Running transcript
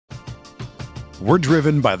We're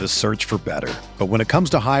driven by the search for better. But when it comes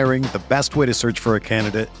to hiring, the best way to search for a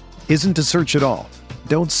candidate isn't to search at all.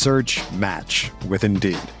 Don't search, match with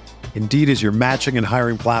Indeed. Indeed is your matching and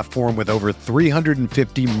hiring platform with over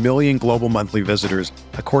 350 million global monthly visitors,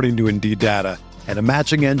 according to Indeed data, and a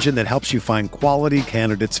matching engine that helps you find quality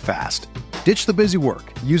candidates fast. Ditch the busy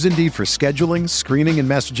work. Use Indeed for scheduling, screening, and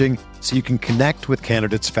messaging so you can connect with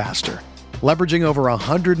candidates faster. Leveraging over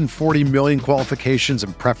 140 million qualifications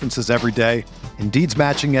and preferences every day, Indeed's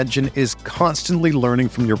matching engine is constantly learning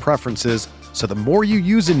from your preferences, so the more you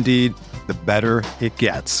use Indeed, the better it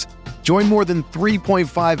gets. Join more than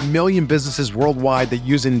 3.5 million businesses worldwide that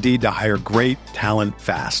use Indeed to hire great talent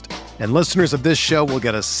fast. And listeners of this show will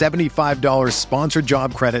get a $75 sponsored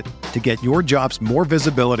job credit to get your jobs more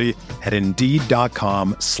visibility at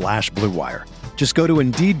Indeed.com/Blue Wire. Just go to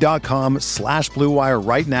Indeed.com/Blue Wire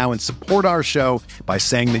right now and support our show by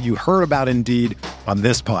saying that you heard about Indeed on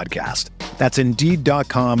this podcast. That's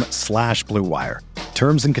Indeed.com/Blue Wire.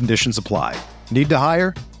 Terms and conditions apply. Need to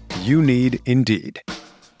hire? You need Indeed.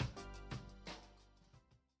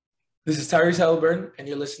 This is Tyrese Halliburton, and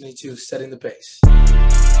you're listening to Setting the Pace.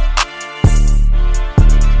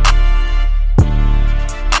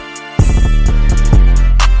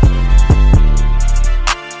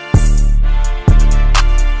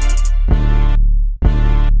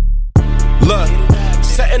 Look,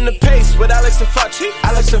 setting the pace with Alex and Facci.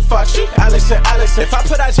 Alex and Facci. Alex and Alex. If I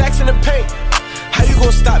put our jacks in the paint, how you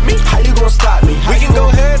gonna stop me? How you gonna stop me? We can go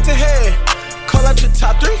head to head. Call out your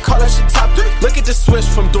top three. Call out your top three. Look at the switch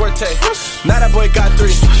from Duarte. Now that boy got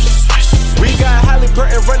three. We got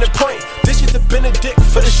Halliburton running point. This is the Benedict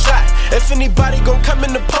for the shot. If anybody gon' come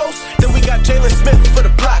in the post, then we got Jalen Smith for the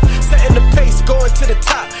block. Setting the pace, going to the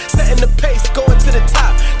top. Setting the pace, going to the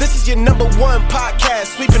top. This is your number one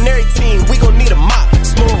podcast. Sweeping every team. We gon' need a mop.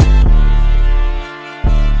 Smooth.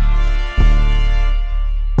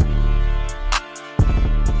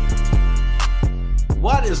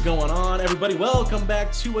 What is going on, everybody? Welcome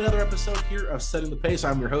back to another episode here of Setting the Pace.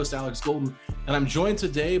 I'm your host, Alex Golden, and I'm joined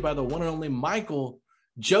today by the one and only Michael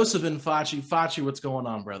Josephine Facci. Facci, what's going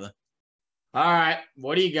on, brother? All right,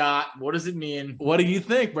 what do you got? What does it mean? What do you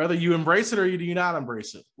think, brother? You embrace it or do you not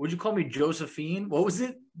embrace it? Would you call me Josephine? What was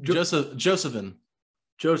it? Josephine.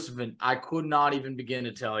 Josephine. I could not even begin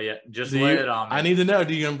to tell you. Just lay it on me. I need to know.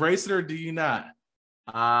 Do you embrace it or do you not?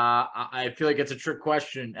 I feel like it's a trick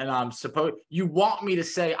question, and you want me to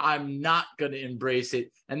say I'm not going to embrace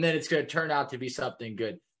it, and then it's going to turn out to be something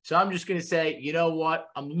good. So I'm just going to say, you know what?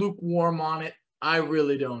 I'm lukewarm on it. I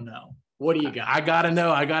really don't know. What do you got? I got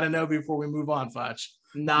to know before we move on, Foch.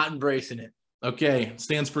 Not embracing it. Okay.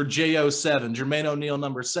 Stands for J07, Jermaine O'Neal,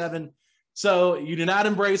 number 7. So you do not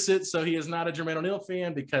embrace it. So he is not a Jermaine O'Neal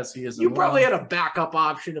fan because he is. You probably had a backup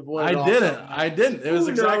option of what. I didn't. It was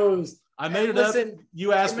exactly. I made it up.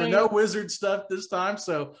 You asked for no Wizard stuff this time,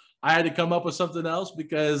 so I had to come up with something else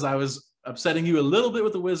because I was upsetting you a little bit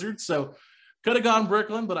with the Wizards. So could have gone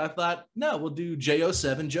Brooklyn, but I thought, no, we'll do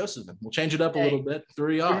J07 Josephine. We'll change it up a little bit.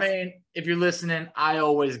 3 off. Jermaine, if you're listening, I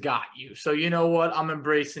always got you. So you know what? I'm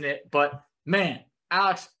embracing it. But, man,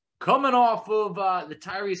 Alex, coming off of the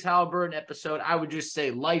Tyrese Halliburton episode, I would just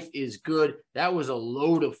say life is good. That was a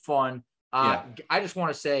load of fun. I just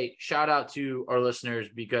want to say shout out to our listeners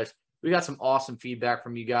because we got some awesome feedback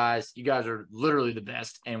from you guys. You guys are literally the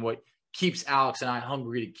best and what keeps Alex and I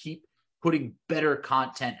hungry to keep putting better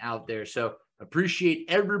content out there. So appreciate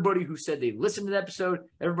everybody who said they listened to the episode,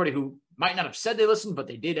 everybody who might not have said they listened, but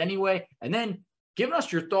they did anyway. And then giving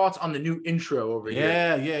us your thoughts on the new intro over here.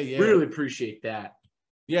 Yeah. Really appreciate that.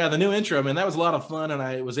 Yeah, the new intro, man, that was a lot of fun, and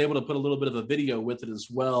I was able to put a little bit of a video with it as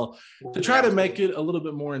well to try to make it a little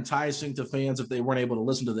bit more enticing to fans if they weren't able to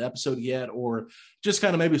listen to the episode yet, or just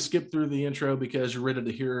kind of maybe skip through the intro because you're ready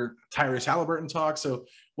to hear Tyrese Halliburton talk. So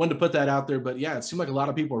wanted to put that out there. But, yeah, it seemed like a lot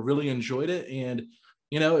of people really enjoyed it, and,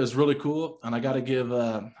 you know, it was really cool. And I got to give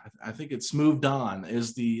I think it's Smooth Don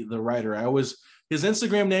is the writer. His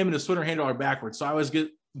Instagram name and his Twitter handle are backwards, so I always get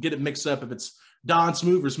it mixed up if it's Don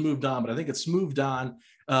Smooth or Smooth Don, but I think it's Smooth Don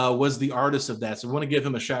was the artist of that. So I want to give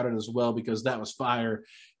him a shout out as well because that was fire.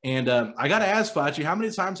 And I got to ask Facci, how many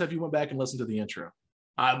times have you went back and listened to the intro?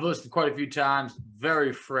 I've listened quite a few times.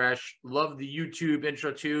 Very fresh. Love the YouTube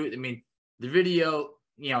intro too. I mean, the video,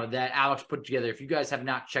 that Alex put together. If you guys have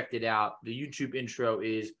not checked it out, the YouTube intro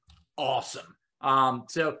is awesome.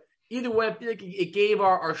 So either way, I feel like it gave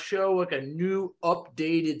our show like a new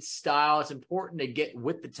updated style. It's important to get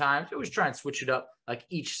with the times. I always try and switch it up like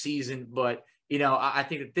each season, but I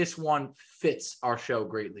think that this one fits our show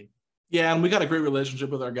greatly. Yeah, and we got a great relationship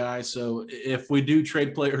with our guys. So if we do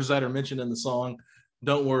trade players that are mentioned in the song,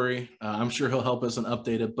 Don't worry. I'm sure he'll help us and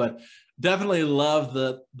update it, but definitely love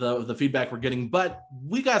the feedback we're getting. But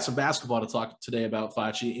we got some basketball to talk today about,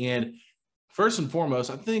 Facci. And first and foremost,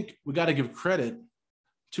 I think we got to give credit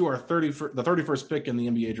to our the 31st pick in the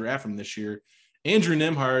NBA draft from this year, Andrew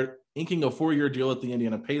Nembhard, inking a 4-year deal with the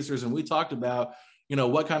Indiana Pacers. And we talked about,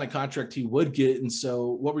 what kind of contract he would get. And so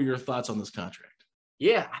what were your thoughts on this contract?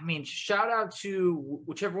 Yeah, I mean, shout out to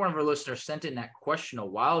whichever one of our listeners sent in that question a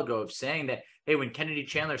while ago of saying that, hey, when Kennedy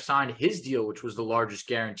Chandler signed his deal, which was the largest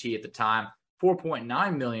guarantee at the time,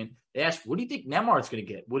 $4.9 million, they asked, what do you think Nembhard's going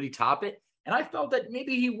to get? Would he top it? And I felt that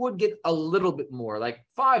maybe he would get a little bit more, like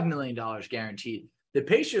 $5 million guaranteed. The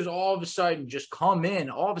Pacers all of a sudden just come in.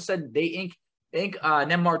 All of a sudden, they ink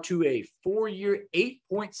Nembhard to a 4-year,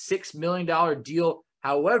 $8.6 million deal.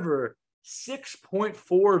 However,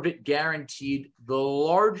 6.4 of it guaranteed, the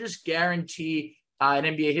largest guarantee in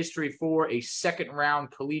NBA history for a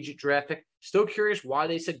second-round collegiate draft pick. Still curious why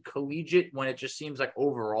they said collegiate when it just seems like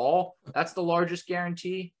overall that's the largest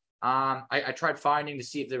guarantee. I tried finding to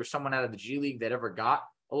see if there was someone out of the G League that ever got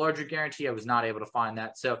a larger guarantee. I was not able to find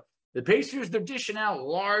that. So the Pacers, they're dishing out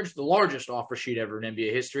the largest offer sheet ever in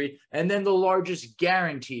NBA history, and then the largest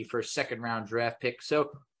guarantee for a second-round draft pick.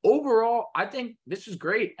 So overall, I think this is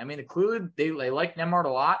great. I mean, clearly they like Nembhard a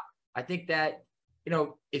lot. I think that,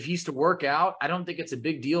 if he's to work out, I don't think it's a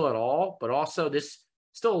big deal at all, but also this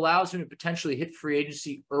still allows him to potentially hit free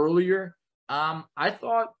agency earlier. I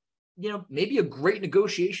thought, maybe a great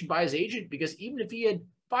negotiation by his agent, because even if he had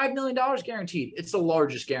 $5 million guaranteed, it's the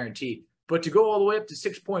largest guarantee. But to go all the way up to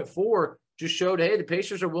 6.4 just showed, hey, the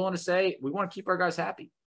Pacers are willing to say, we want to keep our guys happy.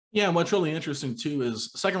 Yeah, and what's really interesting, too,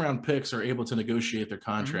 is second-round picks are able to negotiate their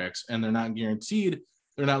contracts, and they're not guaranteed.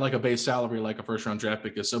 They're not like a base salary like a first-round draft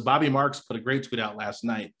pick is. So Bobby Marks put a great tweet out last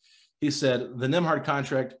night. He said, the Nembhard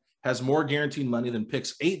contract has more guaranteed money than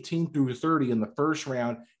picks 18 through 30 in the first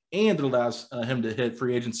round, and it allows him to hit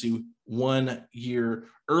free agency 1 year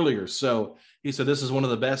earlier. So he said this is one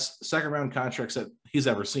of the best second-round contracts that he's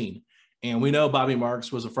ever seen. And we know Bobby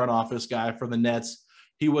Marks was a front office guy for the Nets.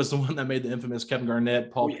 He was the one that made the infamous Kevin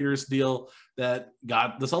Garnett, Paul Pierce deal that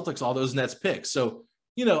got the Celtics all those Nets picks. So,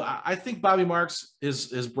 I think Bobby Marks,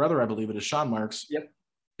 his brother, I believe it is Sean Marks,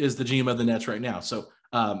 is the GM of the Nets right now. So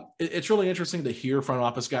it's really interesting to hear front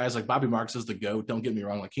office guys like Bobby Marks is the GOAT. Don't get me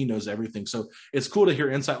wrong. Like, he knows everything. So it's cool to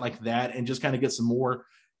hear insight like that and just kind of get some more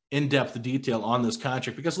in-depth detail on this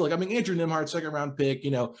contract, because look, I mean, Andrew Nembhard, second-round pick,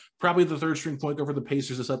 probably the third-string point guard for the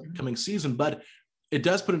Pacers this upcoming season, but it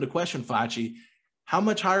does put into question, Facci, how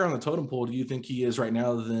much higher on the totem pole do you think he is right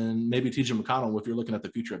now than maybe TJ McConnell if you're looking at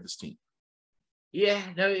the future of this team? Yeah,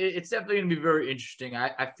 no, it's definitely going to be very interesting.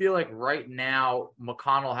 I feel like right now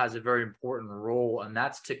McConnell has a very important role, and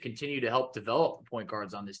that's to continue to help develop the point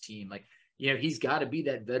guards on this team. Like, he's got to be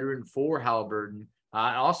that veteran for Halliburton.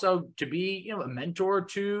 And also to be, a mentor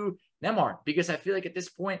to Nembhard, because I feel like at this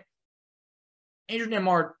point, Andrew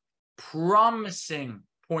Nembhard, promising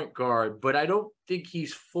point guard, but I don't think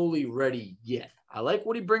he's fully ready yet. I like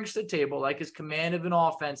what he brings to the table, like his command of an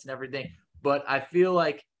offense and everything, but I feel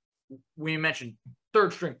like we mentioned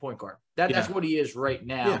third string point guard. That's what he is right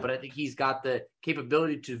now, Yeah. But I think he's got the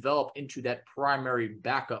capability to develop into that primary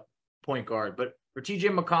backup point guard. But for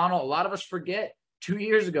TJ McConnell, a lot of us forget 2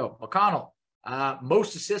 years ago, McConnell,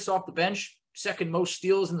 most assists off the bench, second most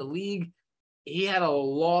steals in the league. He had a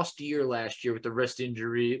lost year last year with the wrist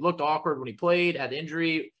injury. It looked awkward when he played, had the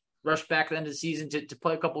injury, rushed back at the end of the season to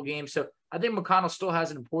play a couple games. So I think McConnell still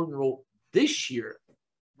has an important role this year,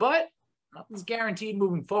 but nothing's guaranteed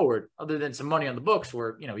moving forward other than some money on the books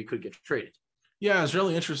where, he could get traded. Yeah, it's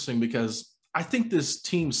really interesting because I think this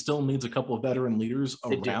team still needs a couple of veteran leaders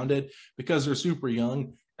around it because they're super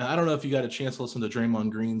young. And I don't know if you got a chance to listen to Draymond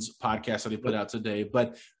Green's podcast that he put out today,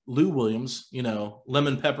 but Lou Williams,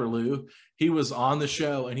 Lemon Pepper Lou, he was on the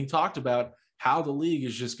show and he talked about how the league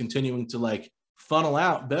is just continuing to funnel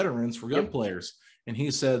out veterans for young players. And he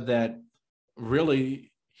said that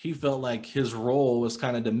really he felt like his role was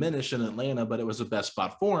kind of diminished in Atlanta, but it was the best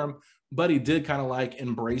spot for him. But he did kind of like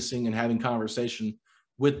embracing and having conversation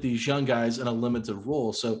with these young guys in a limited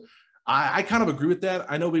role. So I kind of agree with that.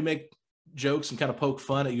 I know we make jokes and kind of poke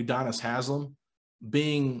fun at Udonis Haslem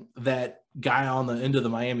being that guy on the end of the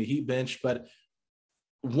Miami Heat bench, but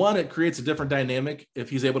one, it creates a different dynamic if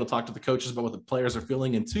he's able to talk to the coaches about what the players are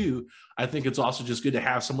feeling, and two, I think it's also just good to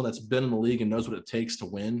have someone that's been in the league and knows what it takes to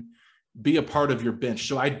win be a part of your bench.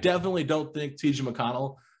 So I definitely don't think TJ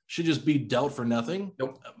McConnell should just be dealt for nothing.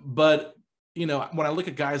 Nope. But when I look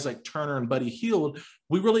at guys like Turner and Buddy Hield,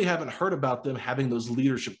 we really haven't heard about them having those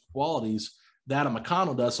leadership qualities that a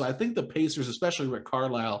McConnell does. So I think the Pacers, especially Rick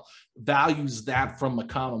Carlisle, values that from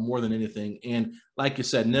McConnell more than anything. And like you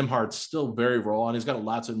said, Nembhard's still very raw, and he's got a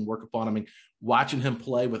lot to work upon. I mean, watching him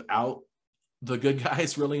play without the good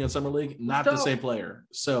guys really in summer league, not the same player.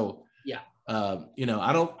 So yeah, I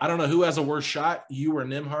don't know who has a worse shot, you or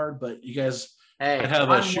Nembhard, but you guys have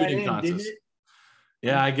a shooting contest.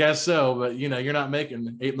 Yeah, I guess so. But you're not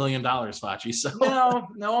making $8 million, Facci. So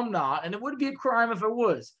no, I'm not, and it would be a crime if it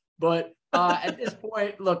was. But at this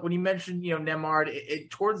point, look, when you mentioned Nembhard,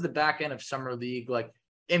 towards the back end of summer league,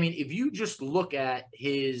 if you just look at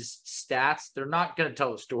his stats, they're not going to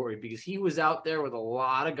tell the story because he was out there with a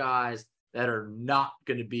lot of guys that are not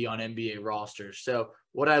going to be on NBA rosters. So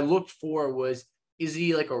what I looked for was, is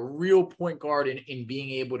he like a real point guard in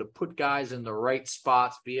being able to put guys in the right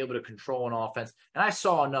spots, be able to control an offense? And I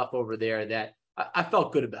saw enough over there that I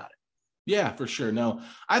felt good about it. Yeah, for sure. No,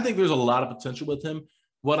 I think there's a lot of potential with him.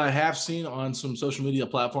 What I have seen on some social media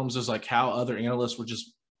platforms is like how other analysts were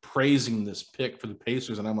just praising this pick for the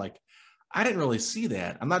Pacers. And I'm like, I didn't really see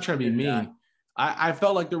that. I'm not trying to be mean. I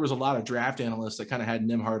felt like there was a lot of draft analysts that kind of had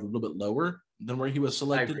Nembhard a little bit lower than where he was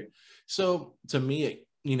selected. So to me,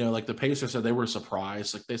 like the Pacers said, they were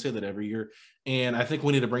surprised. Like they say that every year. And I think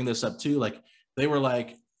we need to bring this up too. Like they were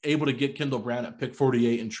like able to get Kendall Brown at pick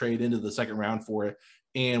 48 and trade into the second round for it.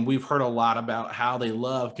 And we've heard a lot about how they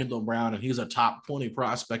love Kendall Brown and he's a top 20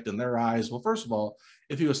 prospect in their eyes. Well, first of all,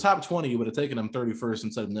 if he was top 20, you would have taken him 31st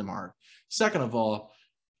instead of Nembhard. Second of all,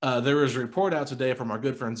 there was a report out today from our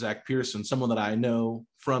good friend Zach Pearson, someone that I know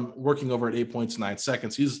from working over at 8 points 9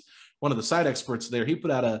 seconds. He's one of the site experts there. He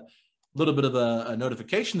put out a little bit of a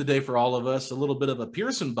notification today for all of us, a little bit of a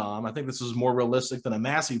Pearson bomb. I think this is more realistic than a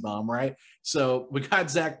Massey bomb, right? So we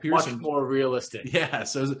got Zach Pearson. Much more realistic. Yeah.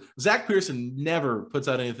 So Zach Pearson never puts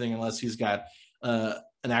out anything unless he's got an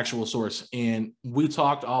actual source. And we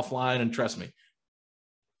talked offline, and trust me,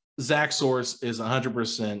 Zach's source is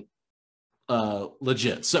 100%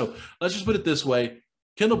 legit. So let's just put it this way.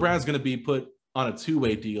 Kendall Brown's going to be put on a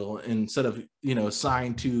two-way deal instead of,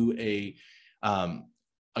 signed to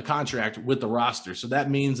a contract with the roster. So that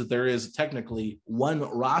means that there is technically one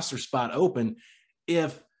roster spot open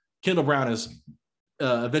if Kendall Brown is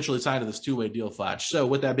eventually signed to this two-way deal, Flash. So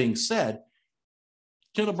with that being said,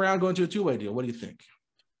 Kendall Brown going to a two-way deal. What do you think?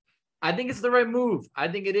 I think it's the right move. I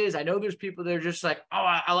think it is. I know there's people that are just like,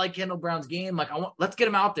 oh, I like Kendall Brown's game. Like, let's get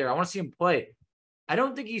him out there. I want to see him play. I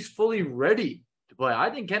don't think he's fully ready to play. I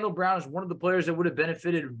think Kendall Brown is one of the players that would have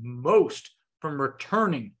benefited most from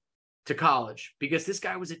returning to college because this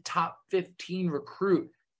guy was a top 15 recruit.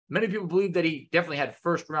 Many people believe that he definitely had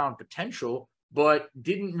first round potential, but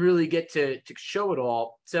didn't really get to show it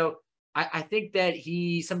all. So I think that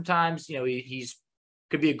he sometimes, he's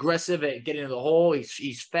could be aggressive at getting into the hole.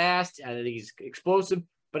 He's fast and he's explosive,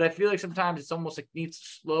 but I feel like sometimes it's almost like needs to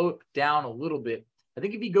slow it down a little bit. I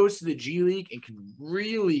think if he goes to the G League and can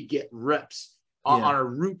really get reps on a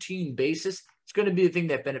routine basis, it's going to be the thing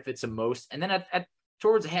that benefits him most. And then at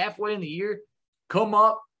towards halfway in the year, come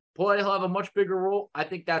up, play, he'll have a much bigger role. I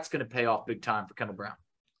think that's going to pay off big time for Kendall Brown.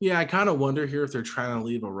 Yeah, I kind of wonder here if they're trying to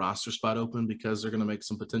leave a roster spot open because they're going to make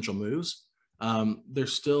some potential moves.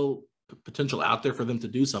 There's still potential out there for them to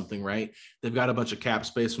do something, right? They've got a bunch of cap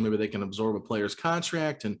space, so maybe they can absorb a player's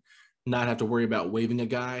contract and not have to worry about waiving a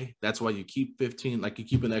guy. That's why you keep 15, like you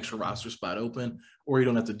keep an extra roster spot open, or you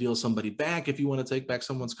don't have to deal somebody back if you want to take back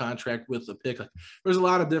someone's contract with a pick. Like, there's a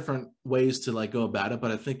lot of different ways to like go about it,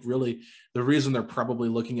 but I think really the reason they're probably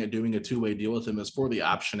looking at doing a two-way deal with him is for the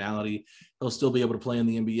optionality. He'll still be able to play in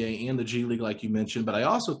the NBA and the G League, like you mentioned. But I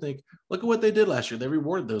also think, look at what they did last year. They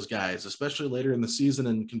rewarded those guys, especially later in the season,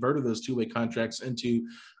 and converted those two-way contracts into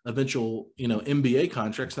eventual, NBA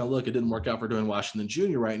contracts. Now, look, it didn't work out for Dwayne Washington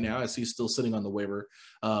Jr. right now, as he's still sitting on the waiver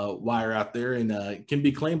wire out there and can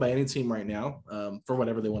be claimed by any team right now for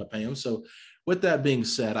whatever they want to pay him. So with that being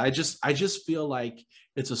said, I just feel like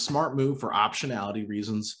it's a smart move for optionality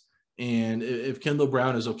reasons. And if Kendall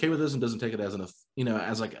Brown is okay with this and doesn't take it as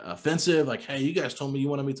as like offensive, like, hey, you guys told me you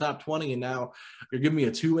want to be top 20 and now you're giving me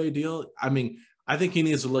a two-way deal. I mean, I think he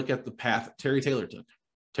needs to look at the path Terry Taylor took.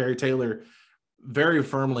 Terry Taylor very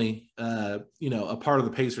firmly, a part of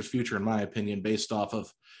the Pacers' future, in my opinion, based off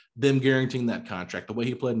of them guaranteeing that contract, the way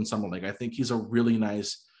he played in Summer League. I think he's a really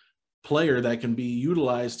nice player that can be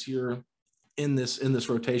utilized here in this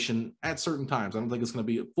rotation at certain times. I don't think it's going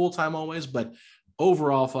to be full-time always, but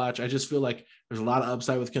overall, Fletch, I just feel like there's a lot of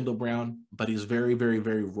upside with Kendall Brown, but he's very, very,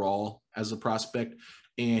 very raw as a prospect,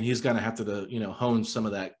 and he's going to have to, hone some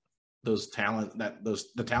of the talent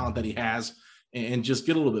that he has and just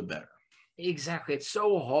get a little bit better. Exactly. It's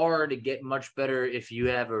so hard to get much better if you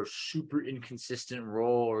have a super inconsistent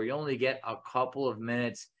role or you only get a couple of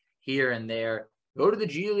minutes here and there. Go to the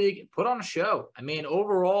G League, put on a show. I mean,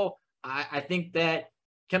 overall, I think that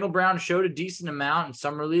Kendall Brown showed a decent amount in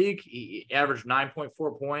Summer League. He averaged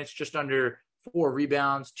 9.4 points, just under 4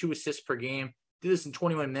 rebounds, 2 assists per game. Did this in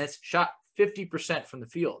 21 minutes, shot 50% from the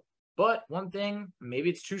field. But one thing, maybe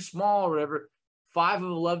it's too small or whatever, 5 of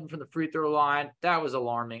 11 from the free throw line. That was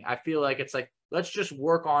alarming. I feel like it's like, let's just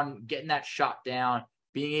work on getting that shot down,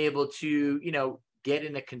 being able to, get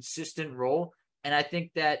in a consistent role. And I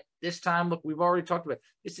think that this time, look, we've already talked about,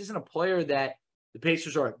 this isn't a player that the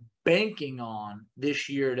Pacers are banking on this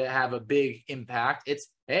year to have a big impact. It's,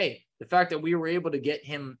 hey, the fact that we were able to get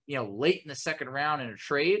him, late in the second round in a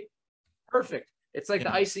trade, perfect. It's like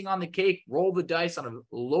the icing on the cake, roll the dice on a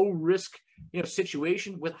low risk,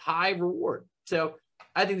 situation with high reward. So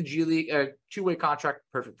I think the G League, two-way contract,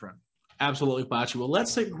 perfect for him. Absolutely, Facci. Well,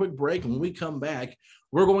 let's take a quick break. And when we come back,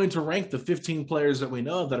 we're going to rank the 15 players that we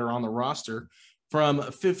know that are on the roster from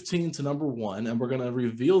 15 to number 1. And we're going to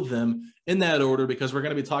reveal them in that order because we're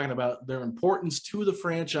going to be talking about their importance to the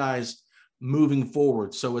franchise moving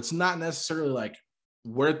forward. So it's not necessarily like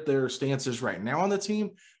where their stance is right now on the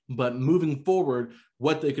team, but moving forward,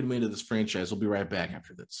 what they could mean to this franchise. We'll be right back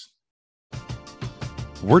after this.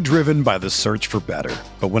 We're driven by the search for better.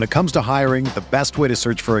 But when it comes to hiring, the best way to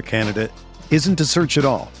search for a candidate isn't to search at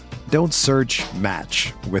all. Don't search,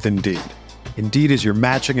 match with Indeed. Indeed is your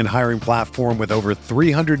matching and hiring platform with over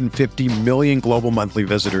 350 million global monthly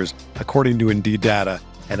visitors, according to Indeed data,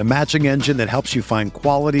 and a matching engine that helps you find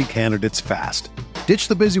quality candidates fast. Ditch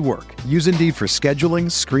the busy work. Use Indeed for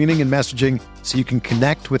scheduling, screening, and messaging so you can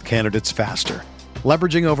connect with candidates faster.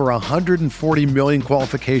 Leveraging over 140 million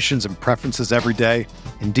qualifications and preferences every day,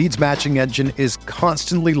 Indeed's matching engine is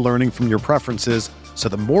constantly learning from your preferences, so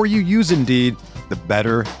the more you use Indeed, the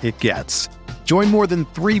better it gets. Join more than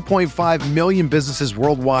 3.5 million businesses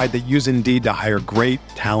worldwide that use Indeed to hire great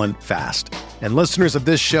talent fast. And listeners of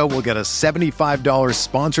this show will get a $75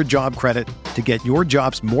 sponsored job credit to get your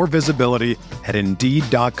jobs more visibility at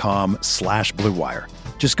Indeed.com/Blue Wire.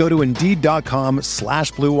 Just go to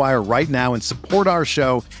Indeed.com/Blue Wire right now and support our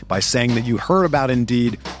show by saying that you heard about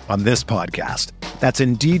Indeed on this podcast. That's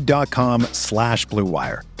Indeed.com/Blue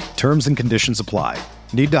Wire. Terms and conditions apply.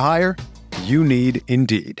 Need to hire? You need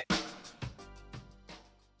Indeed.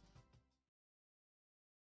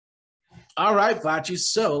 All right, Facci.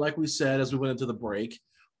 So like we said, as we went into the break,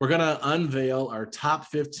 we're going to unveil our top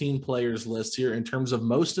 15 players list here in terms of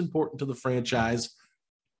most important to the franchise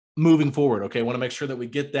moving forward. Okay, I want to make sure that we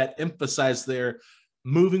get that emphasized there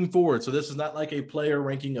moving forward. So this is not like a player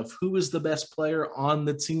ranking of who is the best player on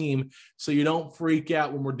the team. So you don't freak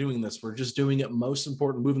out when we're doing this. We're just doing it most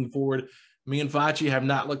important moving forward. Me and Facci have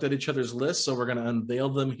not looked at each other's lists, so we're going to unveil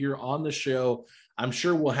them here on the show. I'm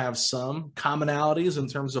sure we'll have some commonalities in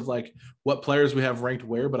terms of like what players we have ranked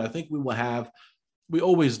where, but I think we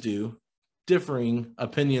always do, differing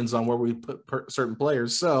opinions on where we put certain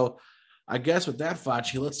players. So I guess with that,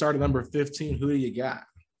 Facci, let's start at number 15. Who do you got?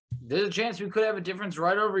 There's a chance we could have a difference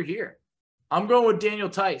right over here. I'm going with Daniel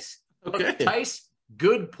Theis. Okay. Look, Theis,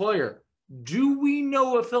 good player. Do we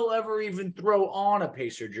know if he'll ever even throw on a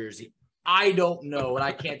Pacer jersey? I don't know, and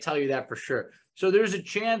I can't tell you that for sure. So there's a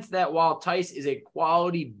chance that while Theis is a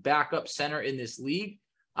quality backup center in this league,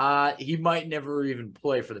 he might never even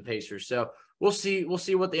play for the Pacers. So we'll see. We'll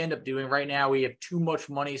see what they end up doing. Right now, we have too much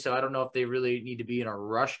money, so I don't know if they really need to be in a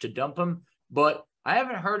rush to dump him. But I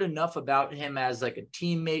haven't heard enough about him as like a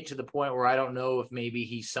teammate to the point where I don't know if maybe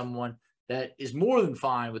he's someone that is more than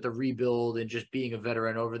fine with a rebuild and just being a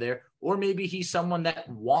veteran over there, or maybe he's someone that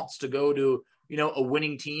wants to go to, a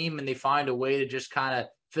winning team and they find a way to just kind of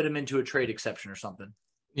fit him into a trade exception or something.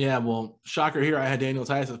 Yeah, well, shocker here. I had Daniel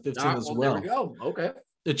Theis at 15 as well. There we go. Okay.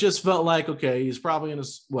 It just felt like, okay, he's probably in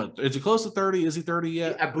his, what, is he close to 30? Is he 30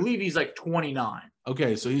 yet? I believe he's like 29.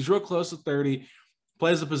 Okay, so he's real close to 30.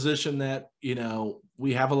 Plays a position that,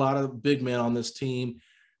 we have a lot of big men on this team.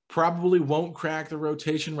 Probably won't crack the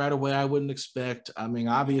rotation right away, I wouldn't expect. I mean,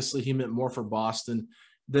 obviously he meant more for Boston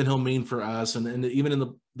than he'll mean for us. And even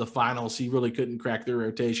in the finals, he really couldn't crack the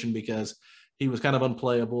rotation because he was kind of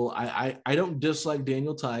unplayable. I don't dislike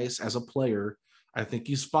Daniel Theis as a player. I think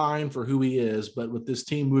he's fine for who he is. But with this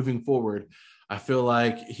team moving forward, I feel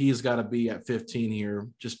like he's got to be at 15 here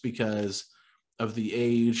just because of the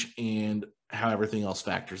age and how everything else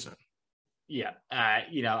factors in. Yeah.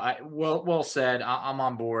 Well said. I'm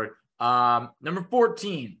on board. Number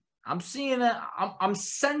 14, I'm seeing I'm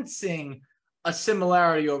sensing a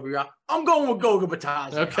similarity over here. I'm going with Goga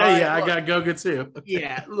Batadze. Okay, right, yeah, look, I got Goga too.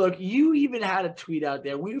 Yeah, look, you even had a tweet out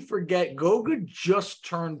there. We forget Goga just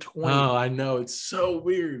turned 20. Oh, I know. It's so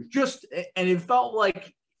weird. And it felt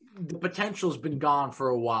like the potential's been gone for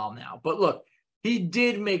a while now. But look, he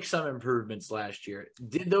did make some improvements last year.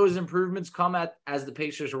 Did those improvements come as the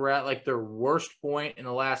Pacers were at like their worst point in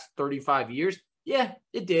the last 35 years? Yeah,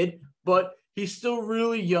 it did. But he's still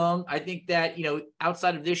really young. I think that,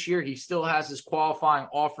 outside of this year, he still has his qualifying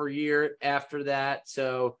offer year after that.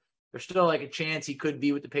 So there's still like a chance he could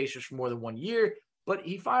be with the Pacers for more than 1 year. But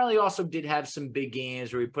he finally also did have some big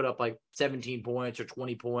games where he put up like 17 points or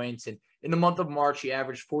 20 points. And in the month of March, he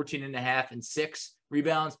averaged 14.5 and 6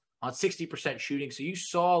 rebounds on 60% shooting. So you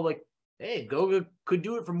saw like, hey, Goga could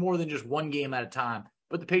do it for more than just one game at a time.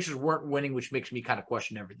 But the Pacers weren't winning, which makes me kind of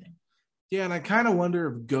question everything. Yeah, and I kind of wonder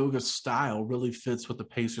if Goga's style really fits what the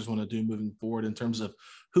Pacers want to do moving forward in terms of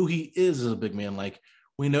who he is as a big man. Like,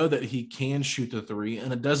 we know that he can shoot the three,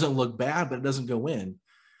 and it doesn't look bad, but it doesn't go in.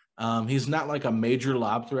 He's not like a major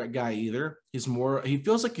lob threat guy either. He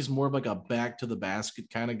feels like he's more of like a back to the basket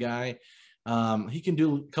kind of guy. He can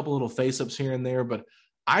do a couple little face-ups here and there, but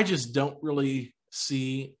I just don't really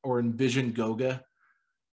see or envision Goga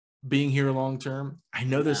being here long term. I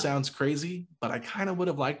know this sounds crazy, but I kind of would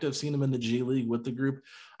have liked to have seen him in the G League with the group.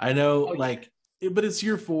 I know, but it's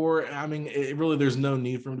year 4. I mean, there's no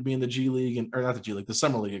need for him to be in the G League or not the G League, the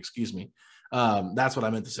Summer League, excuse me. That's what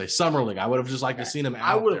I meant to say. Summer League. I would have just liked to have seen him out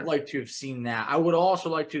I would have there. liked to have seen that. I would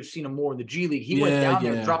also like to have seen him more in the G League. He went down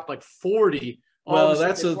there and dropped like 40. Well,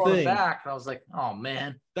 that's the thing. Back, and I was like, oh,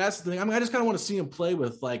 man. That's the thing. I mean, I just kind of want to see him play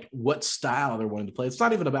with like what style they're wanting to play. It's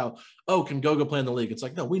not even about, can Goga play in the league? It's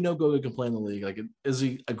like, no, we know Goga can play in the league. Like, is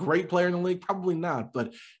he a great player in the league? Probably not,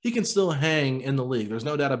 but he can still hang in the league. There's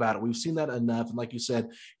no doubt about it. We've seen that enough. And like you said,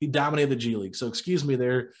 he dominated the G League. So excuse me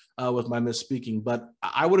there with my misspeaking, but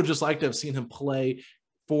I would have just liked to have seen him play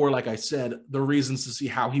for, like I said, the reasons to see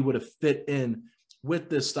how he would have fit in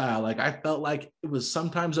with this style. Like, I felt like it was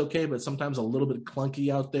sometimes okay, but sometimes a little bit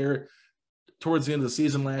clunky out there towards the end of the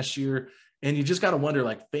season last year. And you just got to wonder,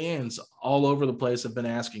 like, fans all over the place have been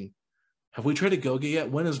asking, have we traded Goga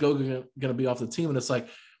yet? When is Goga going to be off the team? And it's like,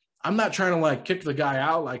 I'm not trying to like kick the guy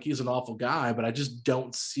out like he's an awful guy, but I just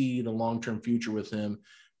don't see the long-term future with him.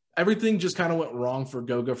 Everything just kind of went wrong for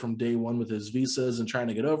Goga from day one with his visas and trying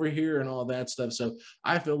to get over here and all that stuff. So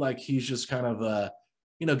I feel like he's just kind of,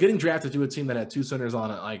 getting drafted to a team that had 2 centers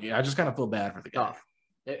on it. Like, I just kind of feel bad for the guy.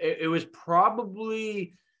 It was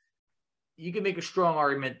probably, you can make a strong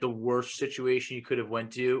argument, the worst situation you could have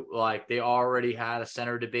went to. Like, they already had a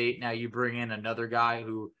center debate. Now you bring in another guy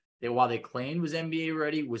who, while they claimed was NBA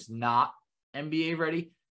ready, was not NBA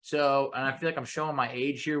ready. So, and I feel like I'm showing my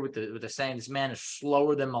age here with the saying this man is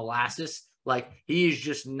slower than molasses. Like, he is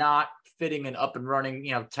just not fitting an up and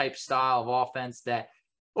running, type style of offense that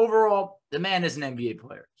overall the man is an NBA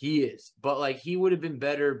player. He is, but like, he would have been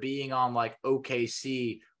better being on like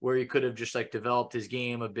OKC, where he could have just like developed his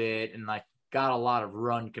game a bit and like got a lot of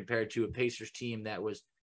run compared to a Pacers team that was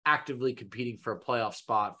actively competing for a playoff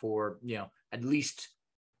spot for, at least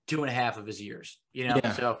 2.5 of his years,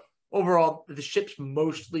 Yeah. So overall, the ship's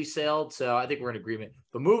mostly sailed. So I think we're in agreement.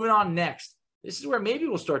 But moving on next, this is where maybe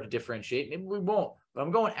we'll start to differentiate. Maybe we won't. But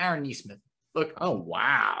I'm going Aaron Nesmith. Look. Oh,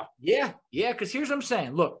 wow. Yeah. Because here's what I'm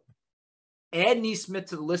saying. Look, add Nesmith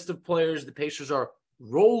to the list of players the Pacers are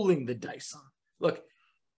rolling the dice on. Look,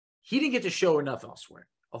 he didn't get to show enough elsewhere.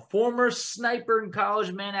 A former sniper in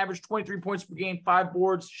college, man, averaged 23 points per game, 5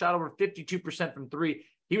 boards, shot over 52% from 3.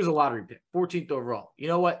 He was a lottery pick, 14th overall. You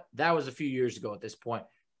know what? That was a few years ago at this point.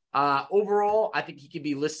 Overall, I think he could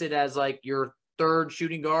be listed as like your 3rd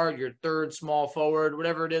shooting guard, your 3rd small forward,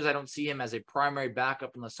 whatever it is. I don't see him as a primary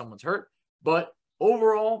backup unless someone's hurt. But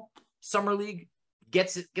overall, Summer League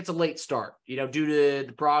gets a late start, due to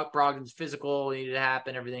the Brogdon's physical needed to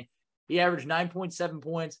happen, everything. He averaged 9.7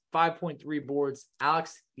 points, 5.3 boards.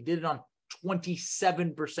 Alex, he did it on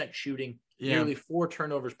 27% shooting, nearly 4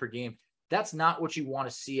 turnovers per game. That's not what you want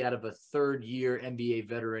to see out of a 3rd-year NBA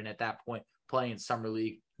veteran at that point playing in Summer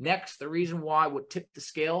League. Next, the reason why would tip the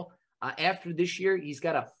scale, after this year, he's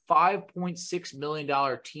got a $5.6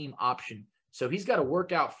 million team option. So he's got to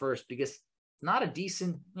work out first because it's not a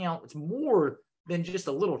decent, it's more than just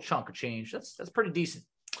a little chunk of change. That's pretty decent.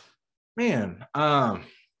 Man,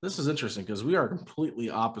 this is interesting because we are completely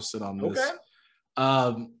opposite on this.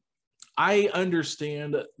 Okay. I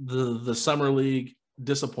understand the Summer League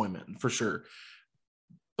disappointment for sure.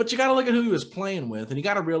 But you got to look at who he was playing with, and you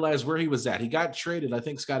got to realize where he was at. He got traded, I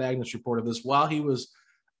think Scott Agnes reported this, while he was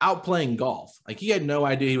out playing golf. Like, he had no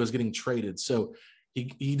idea he was getting traded. So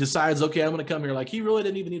he decides, okay, I'm going to come here. Like, he really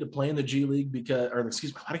didn't even need to play in the G League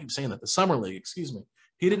excuse me, I keep saying that, the Summer League, excuse me.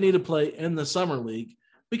 He didn't need to play in the Summer League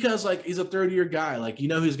because, like, he's a third-year guy. Like, he's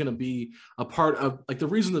going to be a part of, like, the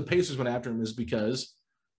reason the Pacers went after him is because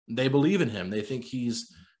they believe in him. They think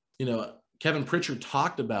he's, Kevin Pritchard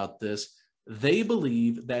talked about this. They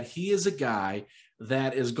believe that he is a guy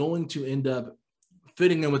that is going to end up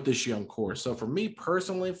fitting in with this young core. So for me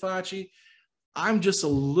personally, Facci, I'm just a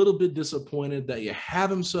little bit disappointed that you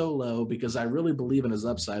have him so low because I really believe in his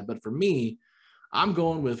upside. But for me, I'm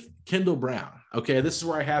going with Kendall Brown. Okay, this is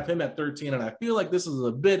where I have him at 13, and I feel like this is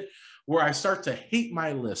a bit where I start to hate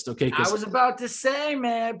my list. Okay, I was about to say,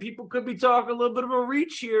 man, people could be talking a little bit of a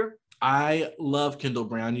reach here. I love Kendall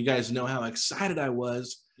Brown. You guys know how excited I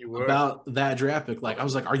was about that draft pick. Like, I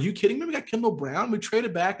was like, are you kidding me? We got Kendall Brown. We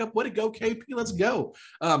traded back up. Way to go, KP. Let's go.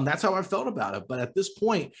 That's how I felt about it. But at this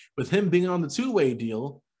point, with him being on the two-way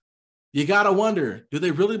deal, you got to wonder, do they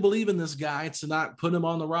really believe in this guy to not put him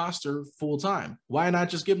on the roster full time? Why not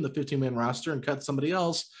just give him the 15-man roster and cut somebody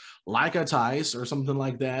else like a Tice or something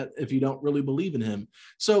like that if you don't really believe in him?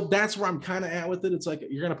 So that's where I'm kind of at with it. It's like,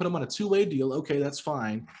 you're going to put him on a two-way deal. Okay, that's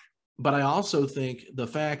fine. But I also think the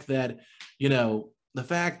fact that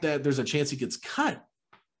there's a chance he gets cut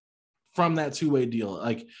from that two-way deal,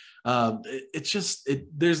 like there's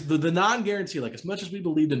the non-guarantee. Like, as much as we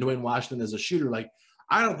believed in Dwayne Washington as a shooter, like,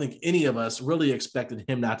 I don't think any of us really expected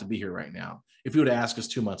him not to be here right now if you would have asked us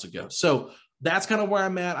 2 months ago. So that's kind of where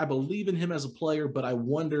I'm at. I believe in him as a player, but I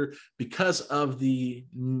wonder, because of the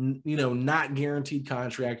not guaranteed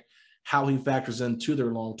contract, how he factors into their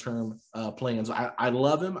long-term plans. I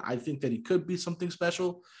love him. I think that he could be something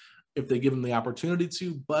special if they give him the opportunity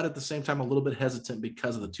to, but at the same time, a little bit hesitant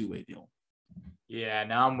because of the two-way deal. Yeah,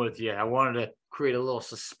 now I'm with you. I wanted to create a little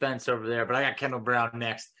suspense over there, but I got Kendall Brown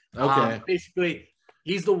next. Okay. Basically,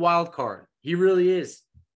 he's the wild card. He really is.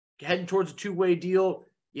 Heading towards a two-way deal,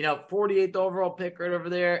 48th overall pick right over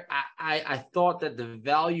there. I thought that the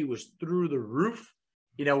value was through the roof.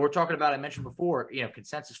 We're talking about, I mentioned before,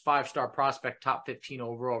 consensus 5-star prospect, top 15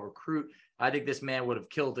 overall recruit. I think this man would have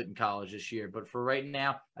killed it in college this year. But for right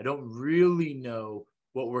now, I don't really know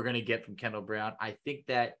what we're going to get from Kendall Brown. I think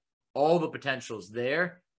that all the potential is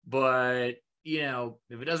there. But, if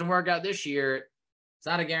it doesn't work out this year, it's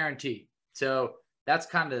not a guarantee. So that's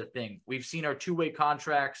kind of the thing. We've seen our two-way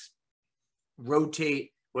contracts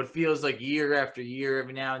rotate what feels like year after year.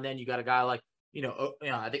 Every now and then you got a guy like,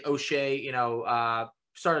 I think O'Shea,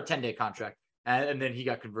 started a 10-day contract, and then he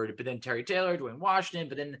got converted. But then Terry Taylor, Dwayne Washington.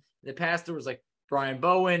 But then in the past, there was like Brian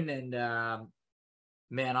Bowen. And,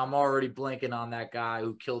 man, I'm already blanking on that guy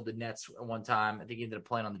who killed the Nets at one time. I think he ended up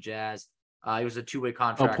playing on the Jazz. He was a two-way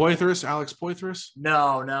contract. Oh, Poitras? Alex Poitras?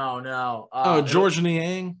 No. George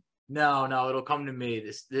Niang? No, it'll come to me.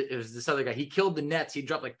 It was this other guy. He killed the Nets. He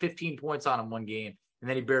dropped like 15 points on him one game, and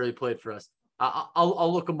then he barely played for us.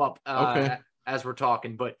 I'll look him up as we're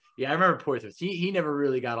talking. But yeah, I remember Poitras. He never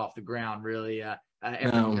really got off the ground, really.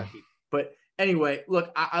 But anyway,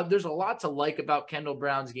 look, there's a lot to like about Kendall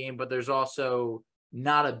Brown's game, but there's also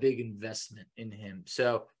not a big investment in him.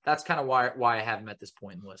 So that's kind of why I have him at this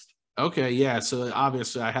point in the list. Okay, yeah. So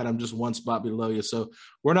obviously I had him just one spot below you. So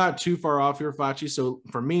we're not too far off here, Facci. So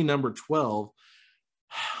for me, number 12,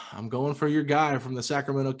 I'm going for your guy from the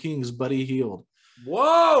Sacramento Kings, Buddy Hield.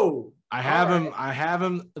 Whoa! I have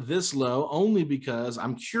him this low only because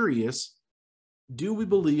I'm curious. Do we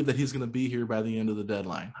believe that he's going to be here by the end of the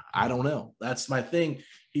deadline? I don't know. That's my thing.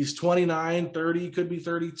 He's 29, 30, could be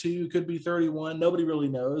 32, could be 31. Nobody really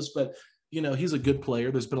knows, but he's a good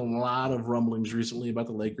player. There's been a lot of rumblings recently about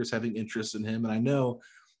the Lakers having interest in him. And I know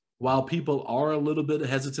while people are a little bit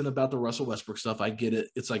hesitant about the Russell Westbrook stuff, I get it.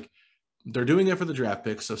 It's like they're doing it for the draft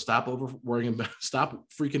picks. So stop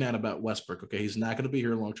freaking out about Westbrook. Okay. He's not going to be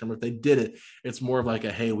here long term. If they did it, it's more of like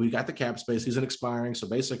hey, we got the cap space. He's an expiring. So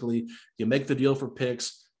basically you make the deal for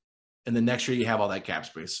picks. And then next year you have all that cap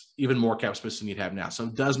space, even more cap space than you'd have now. So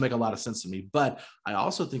it does make a lot of sense to me. But I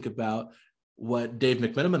also think about what Dave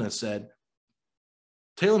McMenamin has said.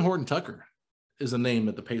 Talen Horton-Tucker is a name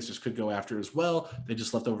that the Pacers could go after as well. They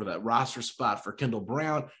just left over that roster spot for Kendall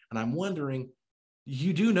Brown. And I'm wondering,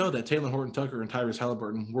 you do know that Talen Horton-Tucker and Tyrese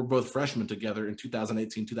Halliburton were both freshmen together in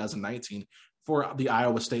 2018, 2019 for the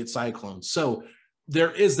Iowa State Cyclones. So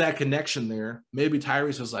there is that connection there. Maybe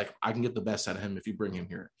Tyrese is like, I can get the best out of him if you bring him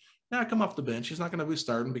here. Now come off the bench. He's not going to be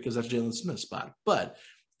starting because that's Jalen Smith's spot. But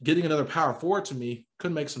getting another power forward to me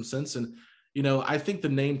could make some sense. And I think the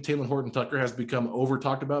name Talen Horton-Tucker has become over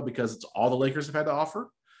talked about because it's all the Lakers have had to offer.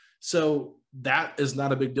 So that is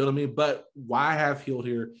not a big deal to me. But why I have Hield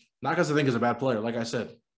here? Not because I think he's a bad player. Like I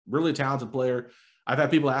said, really talented player. I've had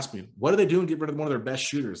people ask me, what do they do and get rid of one of their best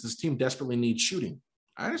shooters? This team desperately needs shooting.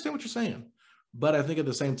 I understand what you're saying. But I think at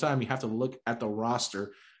the same time, you have to look at the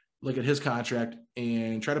roster, look at his contract,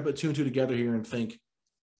 and try to put two and two together here and think,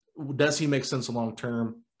 does he make sense long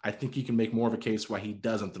term? I think you can make more of a case why he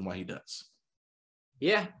doesn't than why he does.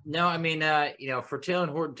 Yeah, no, I mean, for Taylor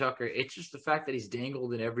Horton Tucker, it's just the fact that he's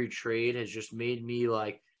dangled in every trade has just made me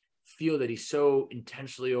feel that he's so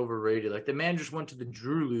intentionally overrated. Like the man just went to the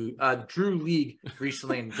Drew League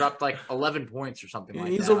recently and dropped 11 points or something like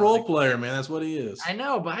that. He's a role player, man. That's what he is. I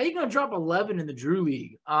know, but how are you going to drop 11 in the Drew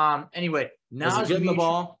League? Anyway, was he getting the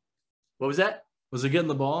ball? What was that? Was he getting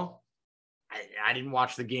the ball? I didn't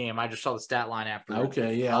watch the game. I just saw the stat line after.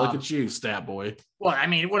 Okay, yeah, look at you, stat boy. Well, I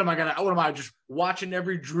mean, what am I just watching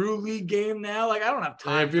every Drew League game now? I don't have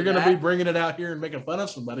time. If you're going to be bringing it out here and making fun of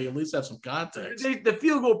somebody, at least have some context. The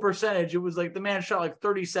field goal percentage, it was the man shot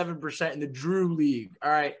 37% in the Drew League.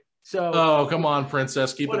 All right. So, oh, come on,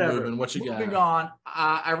 princess. Keep it moving. What you got? Moving on.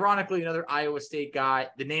 Ironically, another Iowa State guy,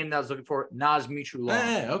 the name that I was looking for, Naz Mitrulon.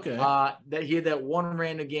 Hey, okay. That he had that one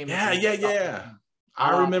random game. Yeah.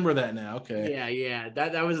 I remember that now. Okay. Yeah.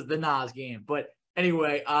 That was the Nas game. But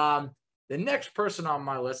anyway, the next person on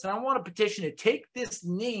my list, and I want a petition to take this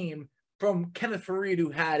name from Kenneth Fareed, who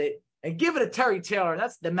had it, and give it to Terry Taylor.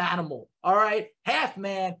 That's the manimal. All right. Half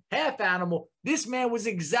man, half animal. This man was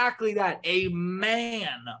exactly that. A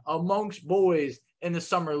man amongst boys in the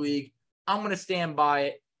summer league. I'm going to stand by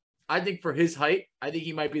it. I think for his height, I think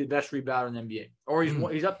he might be the best rebounder in the NBA. Or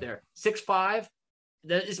he's up there. 6'5".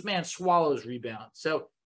 This man swallows rebounds. So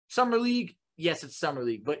summer league, yes, it's summer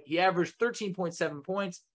league, but he averaged 13.7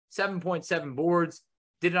 points, 7.7 boards,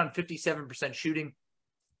 did it on 57% shooting.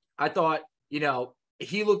 I thought,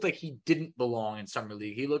 he looked like he didn't belong in summer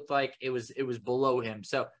league. He looked like it was below him.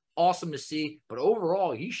 So awesome to see. But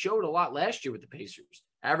overall, he showed a lot last year with the Pacers.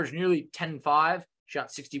 Averaged nearly 10-5, shot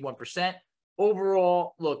 61%.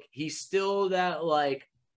 Overall, look, he's still that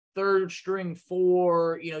third string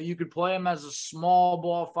four. You could play him as a small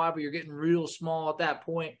ball five, but you're getting real small at that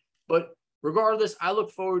point. But regardless, I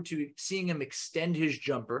look forward to seeing him extend his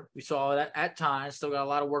jumper. We saw that at times. Still got a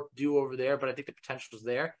lot of work to do over there, but I think the potential is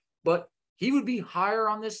there. But he would be higher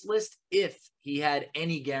on this list if he had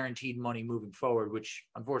any guaranteed money moving forward, which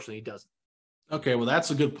unfortunately he doesn't. Okay, well,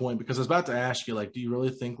 that's a good point, because I was about to ask you, do you really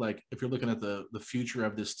think, if you're looking at the future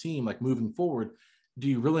of this team, moving forward, do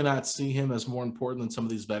you really not see him as more important than some of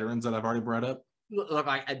these veterans that I've already brought up? Look,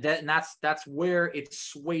 that's where it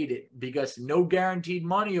swayed it, because no guaranteed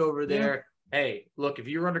money over there. Yeah. Hey, look, if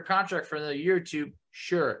you're under contract for another year or two,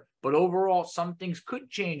 sure. But overall, some things could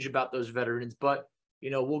change about those veterans, but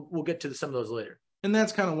we'll get to some of those later. And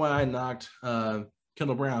that's kind of why I knocked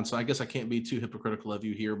Kendall Brown. So I guess I can't be too hypocritical of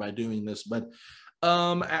you here by doing this. But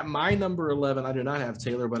at my number 11, I do not have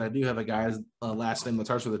Taylor, but I do have a guy's last name that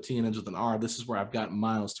starts with a T and ends with an R. This is where I've got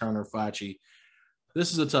Miles Turner Facci.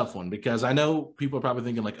 This is a tough one, because I know people are probably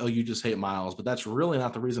thinking oh, you just hate Miles, but that's really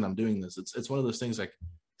not the reason I'm doing this. It's one of those things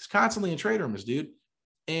he's constantly in trade rumors, dude.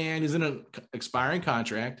 And he's in an expiring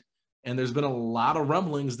contract. And there's been a lot of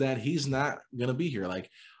rumblings that he's not going to be here.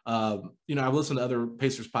 I've listened to other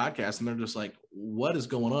Pacers podcasts, and they're just what is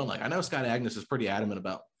going on? I know Scott Agnes is pretty adamant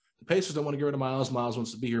about the Pacers don't want to get rid of Miles. Miles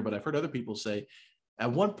wants to be here, but I've heard other people say,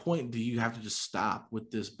 at what point do you have to just stop with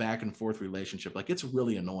this back and forth relationship? It's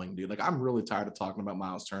really annoying, dude. I'm really tired of talking about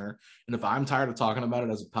Miles Turner. And if I'm tired of talking about it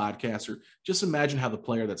as a podcaster, just imagine how the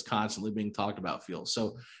player that's constantly being talked about feels.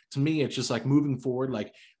 So to me, it's just moving forward,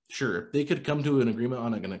 sure, if they could come to an agreement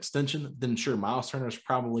on an extension, then sure, Miles Turner is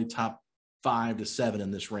probably top 5 to 7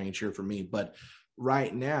 in this range here for me. But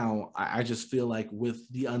right now, I just feel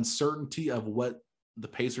with the uncertainty of what the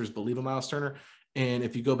Pacers believe in Miles Turner, and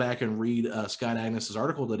if you go back and read Scott Agnes's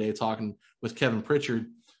article today talking with Kevin Pritchard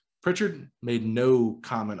made no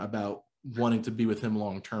comment about wanting to be with him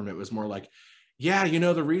long term. It was more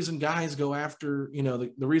the reason guys go after,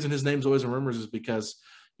 the reason his name's always in rumors is because,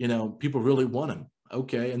 people really want him.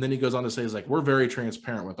 Okay. And then he goes on to say, we're very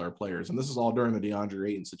transparent with our players. And this is all during the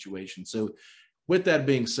DeAndre Ayton situation. So with that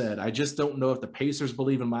being said, I just don't know if the Pacers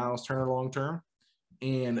believe in Miles Turner long-term.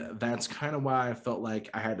 And that's kind of why I felt like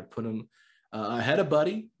I had to put him ahead of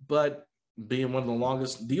Buddy, but being one of the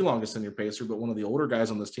longest senior Pacer, but one of the older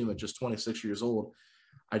guys on this team at just 26 years old,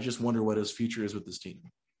 I just wonder what his future is with this team.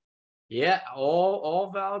 Yeah,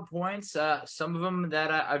 all valid points. Some of them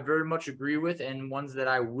that I very much agree with, and ones that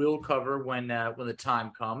I will cover when the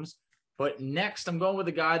time comes. But next, I'm going with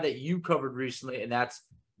a guy that you covered recently, and that's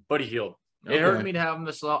Buddy Hield. It hurt me to have him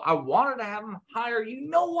this low. I wanted to have him higher.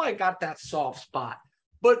 I got that soft spot.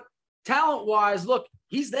 But talent-wise, look,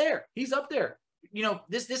 he's there. He's up there.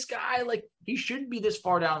 This guy, he shouldn't be this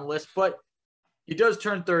far down the list, but He does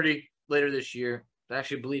turn 30 later this year. I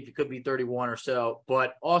actually believe he could be 31 or so,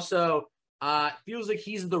 but also feels like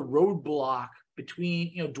he's the roadblock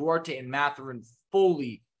between, Duarte and Mathurin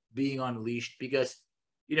fully being unleashed because,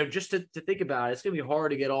 just to think about it, it's going to be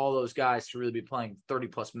hard to get all those guys to really be playing 30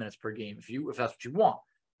 plus minutes per game if that's what you want.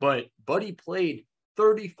 But Buddy played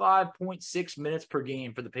 35.6 minutes per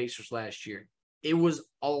game for the Pacers last year. It was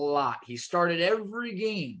a lot. He started every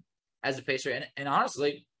game as a Pacer. And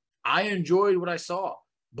honestly, I enjoyed what I saw.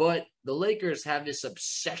 But the Lakers have this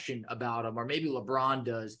obsession about him, or maybe LeBron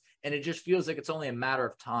does, and it just feels like it's only a matter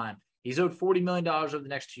of time. He's owed $40 million over the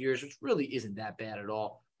next 2 years, which really isn't that bad at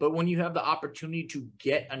all. But when you have the opportunity to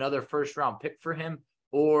get another first-round pick for him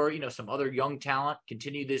or, some other young talent,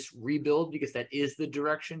 continue this rebuild because that is the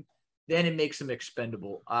direction, then it makes him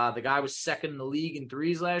expendable. The guy was second in the league in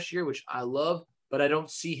threes last year, which I love, but I don't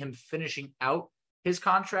see him finishing out his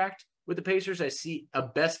contract with the Pacers. I see a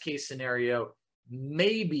best-case scenario.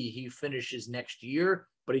 Maybe he finishes next year,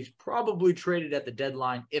 but he's probably traded at the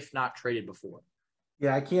deadline, if not traded before.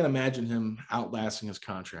 Yeah, I can't imagine him outlasting his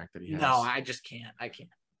contract that he has. No, I just can't. I can't.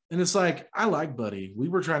 And it's like, I like Buddy. We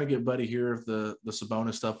were trying to get Buddy here if the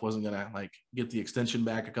Sabonis stuff wasn't going to get the extension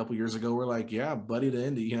back a couple years ago. We're like, yeah, Buddy to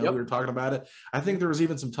Indy. We were talking about it. I think there was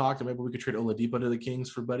even some talk that maybe we could trade Oladipo to the Kings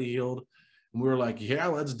for Buddy Hield. And we were like, yeah,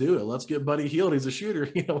 let's do it. Let's get Buddy Hield. He's a shooter.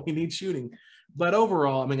 We need shooting. But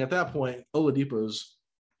overall, at that point, Oladipo's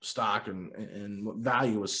stock and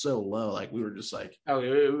value was so low. We were just like, oh,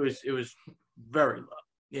 it was very low.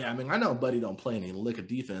 Yeah, I know Buddy don't play any lick of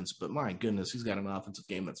defense, but my goodness, he's got an offensive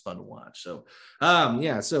game that's fun to watch. So,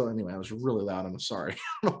 So anyway, I was really loud. I'm sorry. I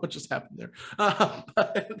don't know what just happened there.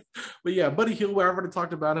 But yeah, Buddy Hield, we already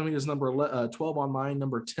talked about him. He is number 12 on mine,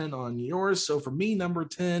 number 10 on yours. So for me, number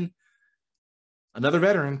 10. Another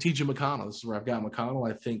veteran, T.J. McConnell. This is where I've got McConnell.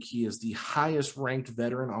 I think he is the highest ranked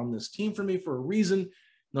veteran on this team for me for a reason.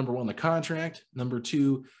 Number one, the contract. Number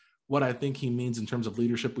two, what I think he means in terms of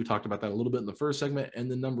leadership. We talked about that a little bit in the first segment.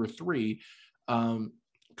 And then number three,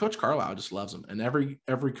 Coach Carlisle just loves him. And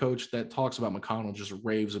every coach that talks about McConnell just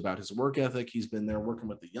raves about his work ethic. He's been there working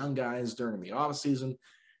with the young guys during the offseason.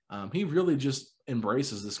 He really just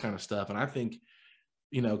embraces this kind of stuff. And I think,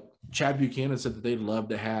 Chad Buchanan said that they'd love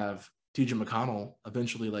to have T.J. McConnell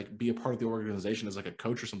eventually be a part of the organization as a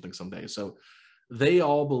coach or something someday. So they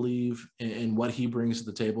all believe in what he brings to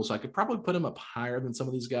the table. So I could probably put him up higher than some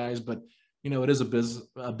of these guys, but it is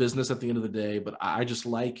a business at the end of the day. But I just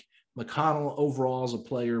like McConnell overall as a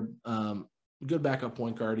player, good backup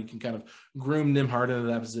point guard. He can kind of groom Nembhard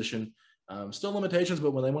into that position. Still limitations,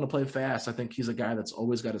 but when they want to play fast, I think he's a guy that's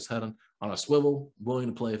always got his head on a swivel, willing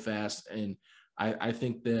to play fast. And I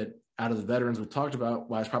think that out of the veterans we've talked about,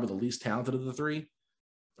 he's probably the least talented of the three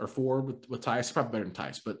or four with Tice. He's probably better than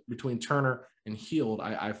Tice, but between Turner and Hield,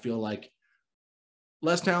 I feel like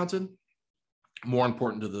less talented, more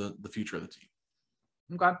important to the future of the team.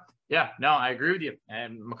 Okay. Yeah, no, I agree with you.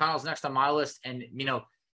 And McConnell's next on my list. And, you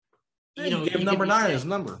gave him number 9 his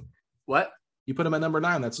number. What? You put him at number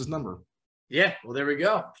 9. That's his number. Yeah, well, there we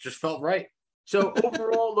go. It just felt right. So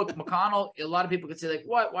overall, look, McConnell, a lot of people could say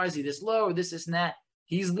what? Why is he this low or this and that?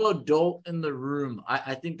 He's the adult in the room.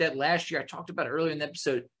 I think that last year, I talked about it earlier in the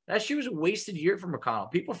episode, last year was a wasted year for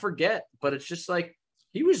McConnell. People forget, but it's just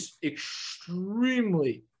he was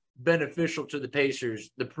extremely beneficial to the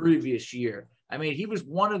Pacers the previous year. He was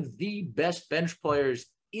one of the best bench players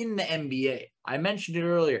in the NBA. I mentioned it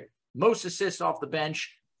earlier. Most assists off the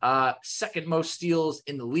bench, second most steals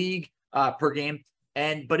in the league per game.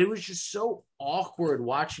 But it was just so awkward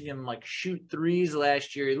watching him shoot threes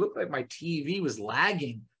last year. He looked like my TV was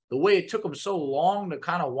lagging the way it took him so long to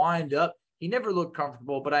kind of wind up. He never looked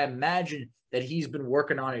comfortable, but I imagine that he's been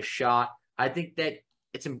working on his shot. I think that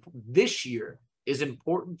this year is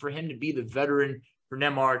important for him to be the veteran for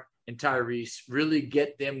Nembhard and Tyrese, really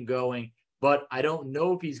get them going. But I don't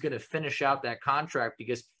know if he's going to finish out that contract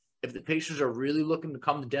because if the Pacers are really looking to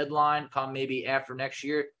come the deadline, come maybe after next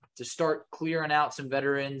year, to start clearing out some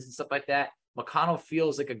veterans and stuff like that, McConnell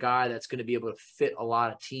feels like a guy that's going to be able to fit a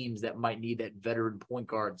lot of teams that might need that veteran point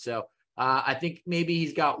guard. So I think maybe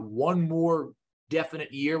he's got one more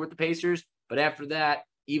definite year with the Pacers, but after that,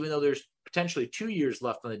 even though there's potentially 2 years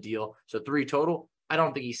left on the deal, so 3 total, I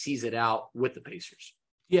don't think he sees it out with the Pacers.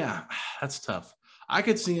 Yeah, that's tough. I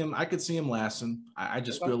could see him lasting. I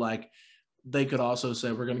just feel like they could also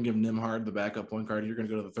say, we're going to give Nembhard the backup point guard. You're going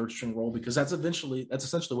to go to the third string role because that's essentially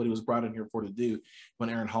what he was brought in here for to do when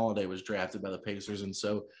Aaron Holiday was drafted by the Pacers. And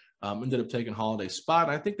so ended up taking Holiday's spot.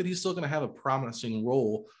 And I think that he's still going to have a promising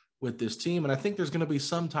role with this team. And I think there's going to be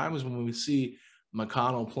some times when we see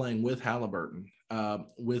McConnell playing with Halliburton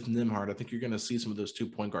with Nembhard. I think you're going to see some of those 2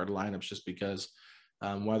 point guard lineups just because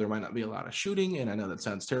while there might not be a lot of shooting, and I know that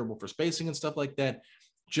sounds terrible for spacing and stuff like that,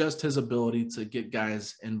 just his ability to get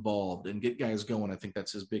guys involved and get guys going. I think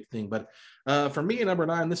that's his big thing. But for me, at number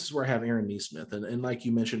 9, this is where I have Aaron Nesmith. And like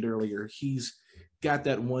you mentioned earlier, he's got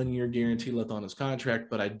that 1-year guarantee left on his contract.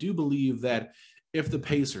 But I do believe that if the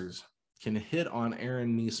Pacers can hit on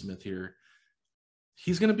Aaron Nesmith here,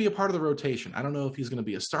 he's going to be a part of the rotation. I don't know if he's going to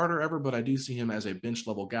be a starter ever, but I do see him as a bench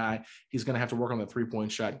level guy. He's going to have to work on the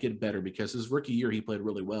 3-point shot, get better, because his rookie year, he played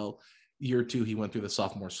really well. Year 2, he went through the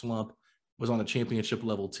sophomore slump, was on a championship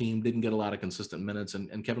level team, didn't get a lot of consistent minutes.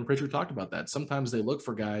 And Kevin Pritchard talked about that. Sometimes they look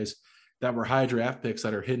for guys that were high draft picks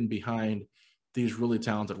that are hidden behind these really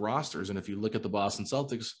talented rosters. And if you look at the Boston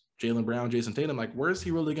Celtics, Jaylen Brown, Jason Tatum, like, where is he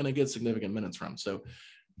really going to get significant minutes from? So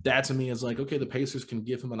that to me is like, okay, the Pacers can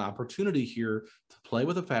give him an opportunity here to play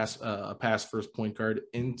with a pass first point guard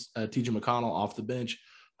in TJ McConnell off the bench,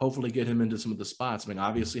 hopefully get him into some of the spots. I mean,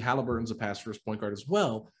 obviously Halliburton's a pass first point guard as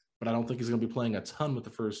well, but I don't think he's going to be playing a ton with the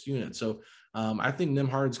first unit. So I think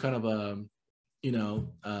Nembhard's kind of a,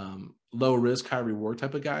 low risk, high reward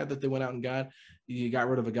type of guy that they went out and got. You got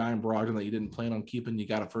rid of a guy in Brogdon that you didn't plan on keeping. You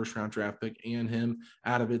got a 1st-round draft pick and him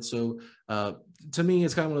out of it. So to me,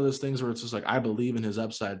 it's kind of one of those things where it's just like, I believe in his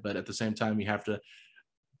upside, but at the same time, you have to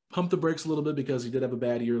pump the brakes a little bit because he did have a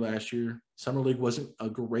bad year last year. Summer League wasn't a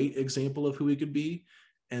great example of who he could be.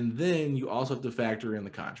 And then you also have to factor in the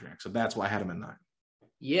contract. So that's why I had him at 9.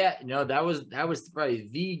 Yeah, no, that was probably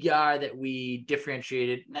the guy that we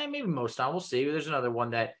differentiated. Maybe most time. We'll see. There's another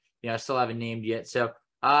one that, I still haven't named yet. So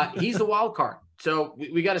he's the wild card. So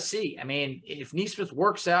we got to see. I mean, if Nesmith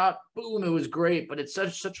works out, boom, it was great. But it's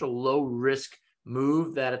such a low risk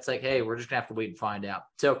move that it's like, hey, we're just gonna have to wait and find out.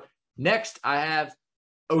 So next, I have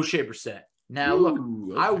O'Shea Brissett. Now, look,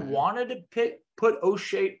 okay. I wanted to put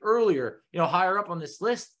O'Shea earlier, higher up on this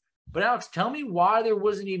list. But Alex, tell me why there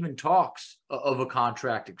wasn't even talks of a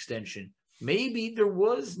contract extension. Maybe there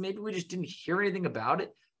was. Maybe we just didn't hear anything about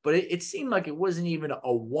it. But it seemed like it wasn't even a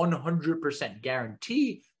 100%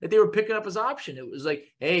 guarantee that they were picking up his option. It was like,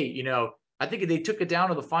 hey, I think they took it down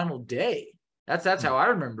to the final day. That's how I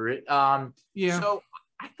remember it. Yeah. So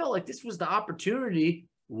I felt like this was the opportunity.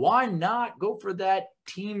 Why not go for that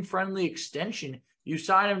team-friendly extension? You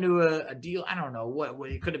sign him to a deal, I don't know, what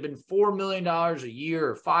it could have been $4 million a year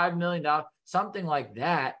or $5 million, something like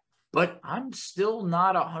that. But I'm still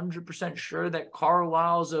not 100% sure that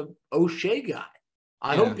Carlisle's a O'Shea guy.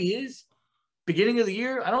 I hope he is. Beginning of the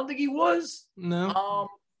year, I don't think he was. No.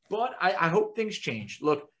 But I hope things change.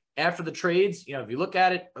 Look, after the trades, if you look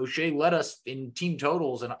at it, O'Shea led us in team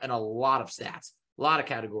totals and a lot of stats, a lot of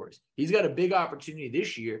categories. He's got a big opportunity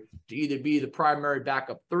this year to either be the primary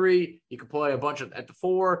backup 3. He could play a bunch at the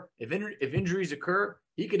 4. If injuries occur,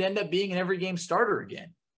 he could end up being an every game starter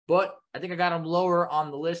again. But I think I got him lower on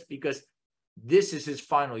the list because this is his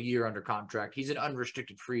final year under contract. He's an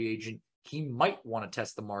unrestricted free agent. He might want to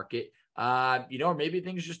test the market, or maybe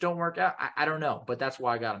things just don't work out. I don't know, but that's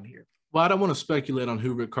why I got him here. Well, I don't want to speculate on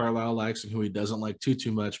who Rick Carlisle likes and who he doesn't like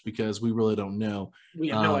too much because we really don't know. We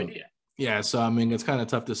have no idea. Yeah, so, I mean, it's kind of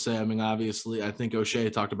tough to say. I mean, obviously, I think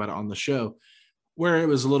O'Shea talked about it on the show where it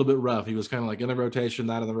was a little bit rough. He was kind of like in the rotation,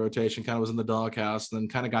 not in the rotation, kind of was in the doghouse, and then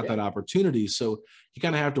kind of got that opportunity. So you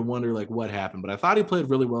kind of have to wonder, like, what happened. But I thought he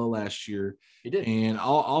played really well last year. He did. And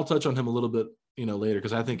I'll touch on him a little bit later,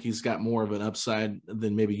 because I think he's got more of an upside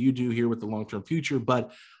than maybe you do here with the long-term future.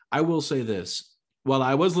 But I will say this, while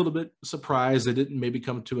I was a little bit surprised they didn't maybe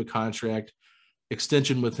come to a contract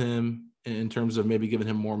extension with him in terms of maybe giving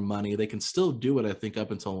him more money, they can still do it, I think, up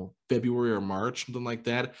until February or March, something like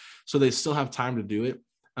that. So they still have time to do it.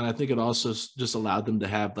 And I think it also just allowed them to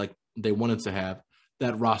have, like they wanted to have,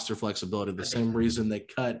 that roster flexibility. The same reason they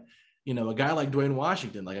cut, a guy like Dwayne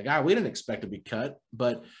Washington, like a guy we didn't expect to be cut,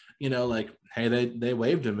 but hey, they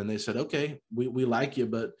waived him and they said, okay, we like you,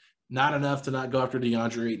 but not enough to not go after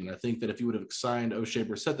DeAndre Ayton. I think that if you would have signed O'Shea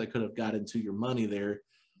Brissett, that could have got into your money there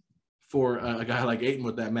for a guy like Ayton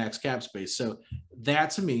with that max cap space. So that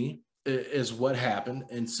to me is what happened.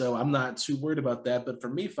 And so I'm not too worried about that. But for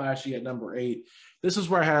me, Facci at number 8, this is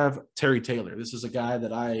where I have Terry Taylor. This is a guy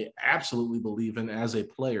that I absolutely believe in as a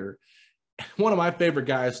player. One of my favorite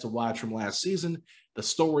guys to watch from last season. The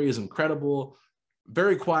story is incredible.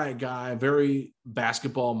 Very quiet guy, very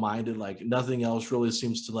basketball minded. Like nothing else really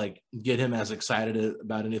seems to like get him as excited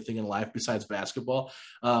about anything in life besides basketball.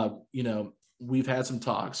 We've had some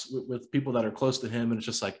talks with people that are close to him, and it's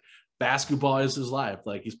just like basketball is his life.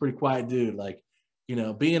 Like he's a pretty quiet dude. Like,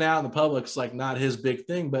 being out in the public's like not his big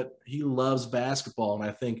thing, but he loves basketball. And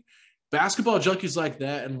I think basketball junkies like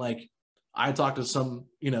that. And like, I talked to some,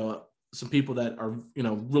 some people that are,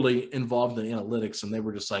 really involved in analytics, and they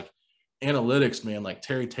were just like, analytics, man, like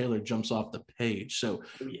Terry Taylor jumps off the page. So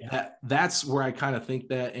that's where I kind of think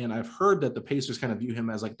that. And I've heard that the Pacers kind of view him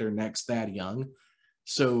as like their next Thad Young.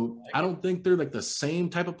 So I don't think they're like the same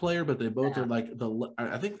type of player, but they both are like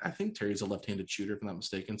I think Terry's a left-handed shooter, if I'm not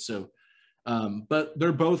mistaken. So, but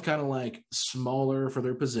they're both kind of like smaller for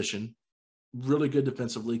their position, really good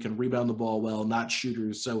defensively, can rebound the ball well, not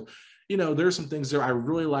shooters. So, there's some things there. I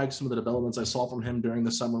really like some of the developments I saw from him during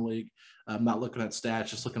the summer league. I'm not looking at stats,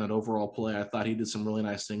 just looking at overall play. I thought he did some really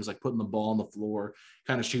nice things, like putting the ball on the floor,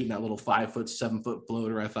 kind of shooting that little 5-foot, 7-foot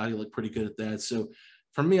floater. I thought he looked pretty good at that. So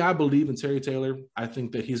for me, I believe in Terry Taylor. I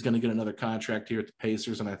think that he's going to get another contract here at the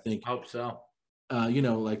Pacers. And I hope so.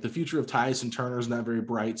 Like the future of Tyson Turner is not very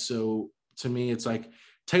bright. So to me, it's like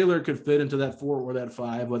Taylor could fit into that 4 or that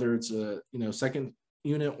 5, whether it's a, second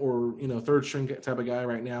unit or, third string type of guy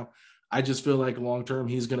right now. I just feel like long-term,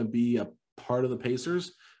 he's going to be a part of the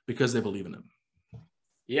Pacers because they believe in him.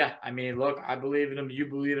 Yeah. I mean, look, I believe in him. You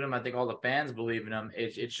believe in him. I think all the fans believe in him.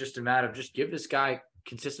 It's just a matter of just give this guy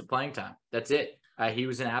consistent playing time. That's it. He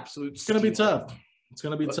was an absolute It's going to be tough. It's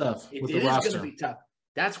going to be tough with the roster. It's going to be tough.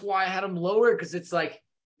 That's why I had him lower, because it's like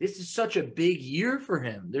this is such a big year for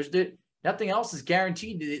him. Nothing else is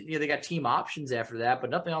guaranteed. They got team options after that, but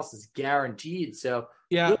nothing else is guaranteed. So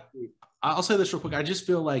yeah, I'll say this real quick. I just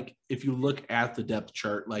feel like if you look at the depth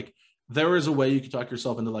chart, like there is a way you could talk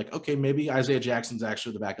yourself into like, okay, maybe Isaiah Jackson's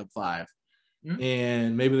actually the backup 5,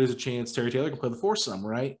 and maybe there's a chance Terry Taylor can play the 4 some,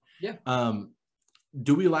 right? Yeah.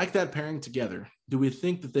 Do we like that pairing together? Do we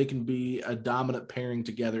think that they can be a dominant pairing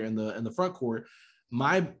together in the front court?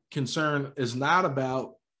 My concern is not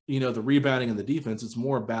about, the rebounding and the defense. It's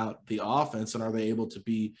more about the offense, and are they able to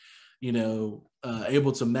be,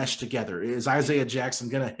 able to mesh together? Is Isaiah Jackson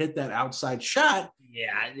going to hit that outside shot?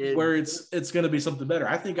 Yeah. Where it's going to be something better.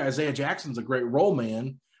 I think Isaiah Jackson's a great roll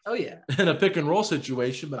man. Oh, yeah. In a pick and roll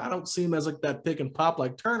situation, but I don't see him as like that pick and pop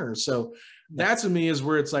like Turner. So that to me is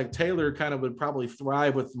where it's like Taylor kind of would probably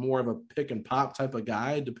thrive with more of a pick and pop type of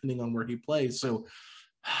guy, depending on where he plays. So,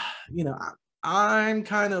 I'm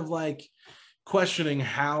kind of like questioning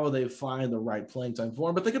how they find the right playing time for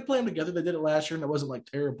him, but they could play them together. They did it last year and it wasn't like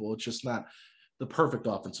terrible. It's just not the perfect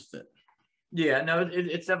offensive fit. Yeah, no,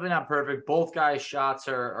 it's definitely not perfect. Both guys' shots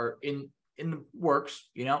are in the works,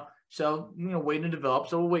 So, waiting to develop.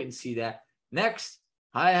 So we'll wait and see that. Next,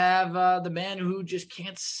 I have the man who just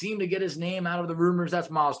can't seem to get his name out of the rumors. That's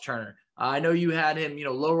Miles Turner. I know you had him,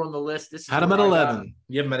 lower on the list. This is had him at 11.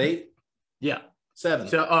 You have him at 8? Yeah. 7.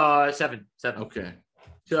 So, 7. Okay.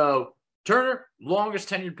 So Turner, longest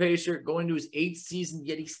tenured Pacer, going to his 8th season,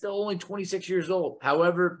 yet he's still only 26 years old.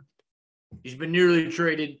 However, he's been nearly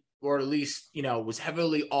traded, or at least, was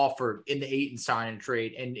heavily offered in the Ayton sign and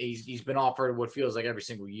trade. And he's been offered what feels like every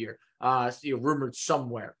single year, rumored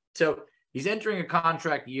somewhere. So he's entering a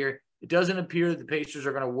contract year. It doesn't appear that the Pacers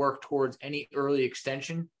are going to work towards any early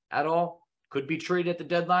extension at all. Could be traded at the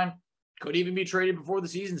deadline. Could even be traded before the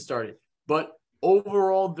season started. But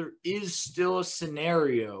overall, there is still a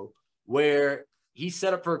scenario where he's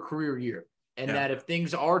set up for a career year. And that if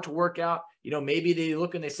things are to work out, maybe they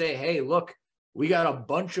look and they say, hey, look, we got a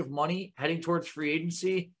bunch of money heading towards free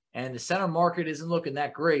agency, and the center market isn't looking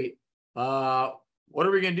that great. What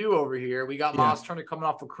are we going to do over here? We got Miles Turner coming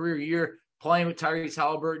off a career year, playing with Tyrese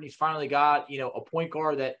Halliburton. He's finally got, a point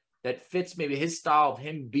guard that fits maybe his style of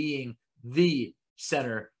him being the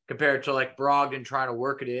center compared to like Brogdon trying to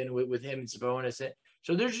work it in with him and Sabonis.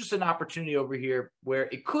 So there's just an opportunity over here where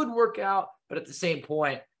it could work out, but at the same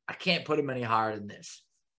point, I can't put him any higher than this.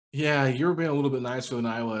 Yeah, you were being a little bit nicer than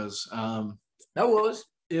I was. That was.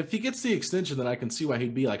 If he gets the extension, then I can see why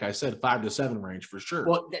he'd be, like I said, 5 to 7 range for sure.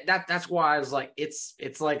 Well, that's why I was like, it's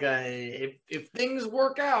like if things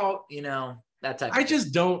work out, that type. I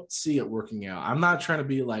just don't see it working out. I'm not trying to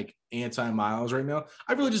be like anti-Miles right now.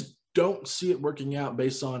 I really just don't see it working out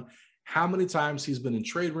based on how many times he's been in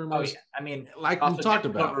trade rumors. Oh, yeah. I mean, like we talked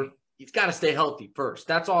about, he's got to stay healthy first.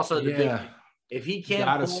 That's also the big thing. If he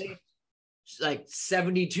can't play like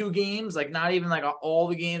 72 games, like not even like all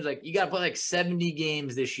the games, like you got to play like 70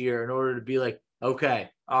 games this year in order to be like, okay,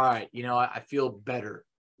 all right, I feel better.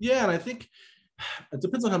 Yeah, and I think it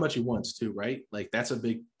depends on how much he wants too, right? Like that's a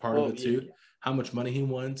big part of it too. Yeah. How much money he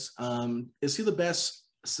wants. Is he the best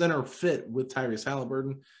center fit with Tyrese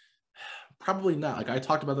Halliburton? Probably not. Like I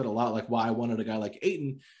talked about that a lot, like why I wanted a guy like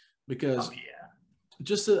Ayton, because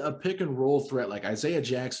just a pick and roll threat like Isaiah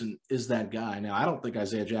Jackson is that guy. Now, I don't think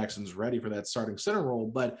Isaiah Jackson's ready for that starting center role,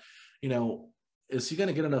 but, is he going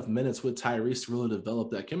to get enough minutes with Tyrese to really develop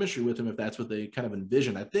that chemistry with him if that's what they kind of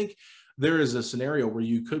envision? I think there is a scenario where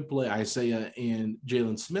you could play Isaiah and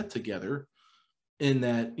Jalen Smith together in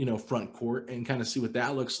that, front court and kind of see what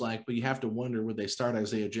that looks like. But you have to wonder, would they start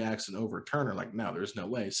Isaiah Jackson over Turner? Like, no, there's no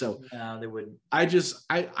way. So no, they wouldn't. I just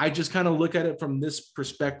kind of look at it from this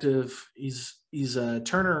perspective.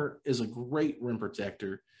 Turner is a great rim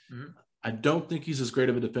protector. Mm-hmm. I don't think he's as great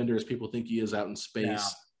of a defender as people think he is out in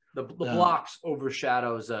space. No. The blocks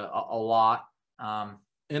overshadows a lot.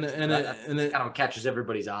 And it kind of catches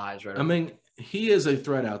everybody's eyes, right? I mean, he is a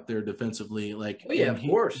threat out there defensively. Like, of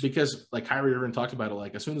course. Because like Kyrie Irving talked about it,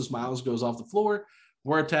 like as soon as Miles goes off the floor,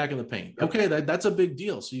 we're attacking the paint. Okay, that's a big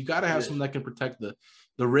deal. So you got to have someone that can protect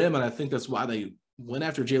the rim. And I think that's why they went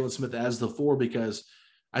after Jalen Smith as the 4, because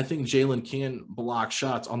I think Jalen can block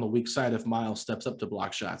shots on the weak side if Miles steps up to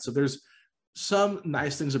block shots. So there's some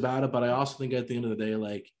nice things about it, but I also think at the end of the day,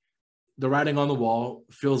 like, the writing on the wall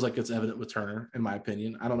feels like it's evident with Turner, in my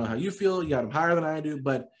opinion. I don't know how you feel. You got him higher than I do,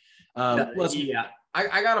 but I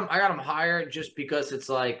got him higher just because it's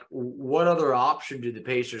like, what other option do the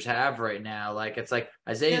Pacers have right now? Like, it's like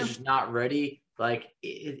Isaiah's just not ready. Like,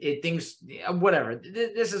 it thinks whatever.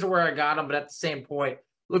 This is where I got him, but at the same point,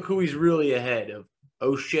 look who he's really ahead of: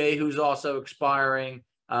 O'Shea, who's also expiring,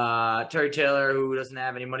 Terry Taylor, who doesn't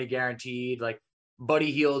have any money guaranteed, like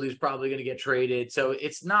Buddy Hield, who's probably going to get traded. So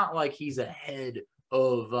it's not like he's ahead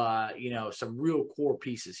of, some real core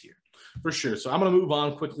pieces here. For sure. So I'm going to move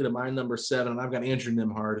on quickly to my number 7, and I've got Andrew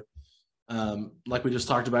Nembhard. Like we just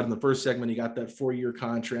talked about in the first segment, he got that 4-year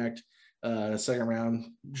contract,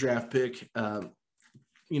 second-round draft pick.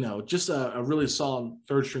 Just a really solid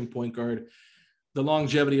third-string point guard. The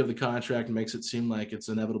longevity of the contract makes it seem like it's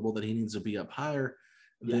inevitable that he needs to be up higher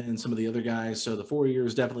than some of the other guys. So the 4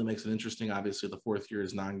 years definitely makes it interesting. Obviously, the 4th year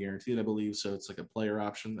is non-guaranteed, I believe. So it's like a player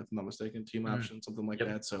option, if I'm not mistaken, team option, something like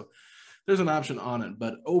that. So there's an option on it.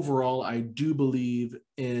 But overall, I do believe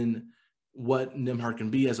in what Nembhard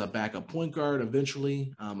can be as a backup point guard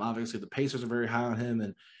eventually. Obviously, the Pacers are very high on him.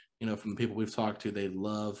 And, from the people we've talked to, they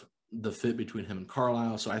love the fit between him and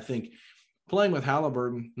Carlisle. So I think playing with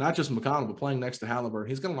Halliburton, not just McConnell, but playing next to Halliburton,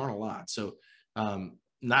 he's going to learn a lot. So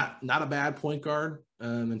not a bad point guard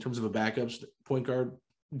in terms of a backup point guard,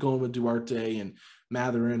 going with Duarte and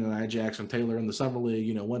Matherin and Jackson Taylor in the summer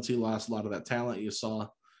league. Once he lost a lot of that talent, you saw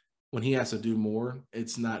when he has to do more,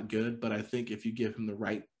 it's not good. But I think if you give him the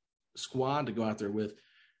right squad to go out there with,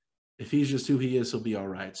 if he's just who he is, he'll be all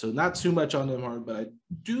right. So not too much on Nembhard, but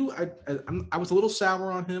I was a little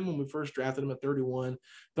sour on him when we first drafted him at 31.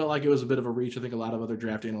 Felt like it was a bit of a reach. I think a lot of other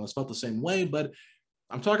draft analysts felt the same way, but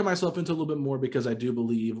I'm talking myself into a little bit more because I do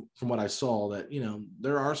believe from what I saw that,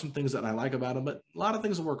 there are some things that I like about him, but a lot of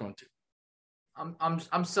things to work on too.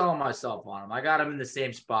 I'm selling myself on him. I got him in the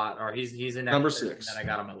same spot, or he's in number 6 that I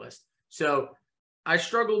got on my list. So I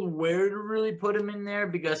struggled where to really put him in there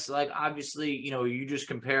because, like, obviously, you just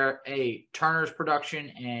compare Turner's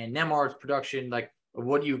production and Nembhard's production, like,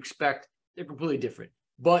 what do you expect? They're completely different.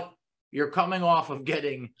 But you're coming off of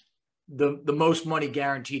getting the most money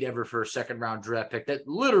guaranteed ever for a second-round draft pick. That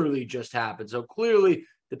literally just happened. So clearly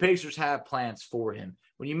the Pacers have plans for him.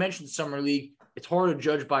 When you mentioned Summer League, it's hard to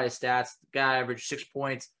judge by his stats. The guy averaged 6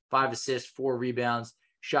 points, 5 assists, 4 rebounds,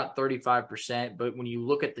 shot 35%. But when you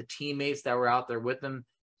look at the teammates that were out there with him,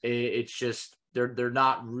 it's just they're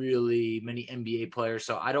not really many NBA players.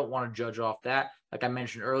 So I don't want to judge off that. Like I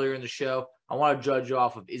mentioned earlier in the show, I want to judge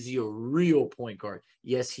off of, is he a real point guard?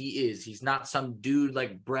 Yes, he is. He's not some dude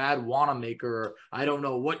like Brad Wanamaker, or I don't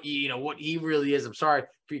know what he really is. I'm sorry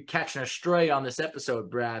for you catching a stray on this episode,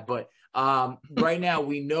 Brad. But right now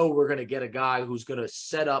we know we're going to get a guy who's going to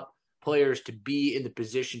set up players to be in the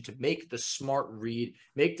position to make the smart read,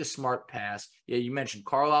 make the smart pass. Yeah, you mentioned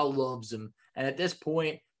Carlisle loves him. And at this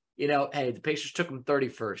point, the Pacers took him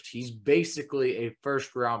 31st. He's basically a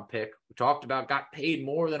first-round pick. We talked about got paid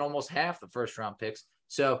more than almost half the first-round picks.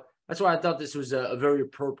 So that's why I thought this was a very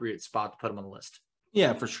appropriate spot to put him on the list.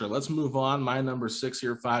 Yeah, for sure. Let's move on. My number 6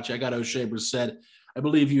 here, Facci. I got O'Shea Brissett. I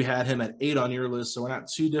believe you had him at 8 on your list, so we're not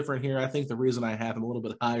too different here. I think the reason I have him a little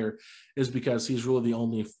bit higher is because he's really the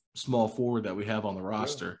only small forward that we have on the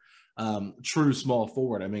roster. True small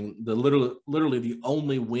forward. I mean, literally the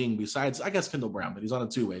only wing besides, I guess, Kendall Brown, but he's on a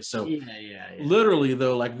 2-way. So literally,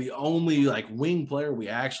 though, like the only wing player we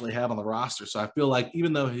actually have on the roster. So I feel like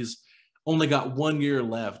even though he's only got 1 year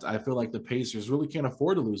left, I feel like the Pacers really can't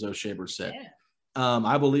afford to lose O'Shea Brissett. Yeah.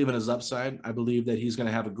 I believe in his upside. I believe that he's going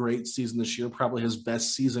to have a great season this year, probably his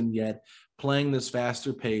best season yet, playing this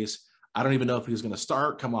faster pace. I don't even know if he's going to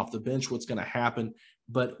start, come off the bench, what's going to happen.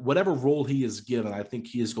 But whatever role he is given, I think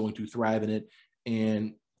he is going to thrive in it.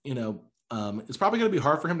 And, it's probably going to be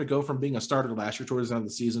hard for him to go from being a starter last year towards the end of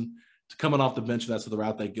the season coming off the bench, that's the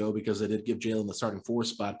route they go, because they did give Jalen the starting 4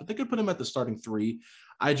 spot, but they could put him at the starting 3.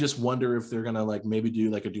 I just wonder if they're going to like maybe do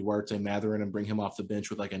like a Duarte Matherin and bring him off the bench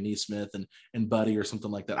with like a Neesmith and Buddy or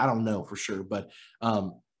something like that. I don't know for sure, but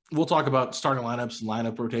we'll talk about starting lineups and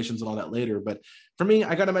lineup rotations and all that later. But for me,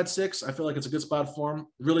 I got him at 6. I feel like it's a good spot for him.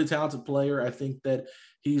 Really talented player. I think that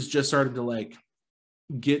he's just started to like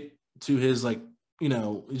get to his like,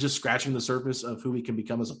 just scratching the surface of who he can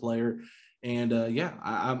become as a player. And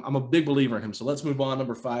I'm a big believer in him. So let's move on.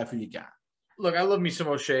 Number 5, who you got? Look, I love me some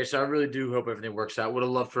O'Shea, so I really do hope everything works out. Would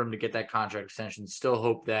have loved for him to get that contract extension. Still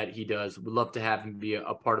hope that he does. Would love to have him be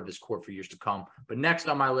a part of this court for years to come. But next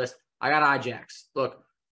on my list, I got Ajax. Look,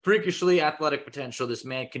 freakishly athletic potential. This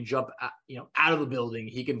man can jump, out of the building.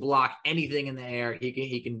 He can block anything in the air.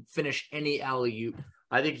 He can finish any alley-oop.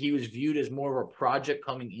 I think he was viewed as more of a project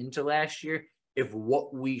coming into last year. If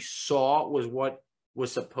what we saw was what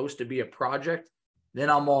was supposed to be a project, then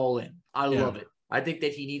I'm all in. I love it. I think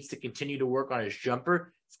that he needs to continue to work on his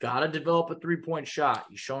jumper. He's got to develop a 3-point shot.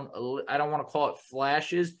 He's shown, I don't want to call it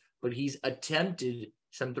flashes, but he's attempted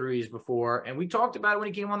some threes before. And we talked about it when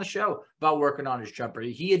he came on the show about working on his jumper.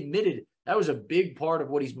 He admitted that was a big part of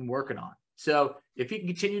what he's been working on. So if he can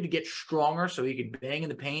continue to get stronger so he can bang in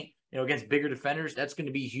the paint, against bigger defenders, that's going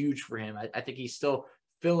to be huge for him. I think he's still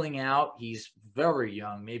filling out. He's very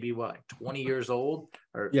young, maybe 20 years old?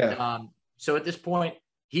 So at this point,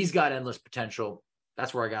 he's got endless potential.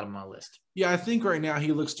 That's where I got him on my list. Yeah, I think right now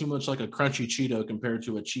he looks too much like a crunchy Cheeto compared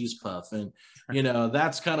to a cheese puff. And,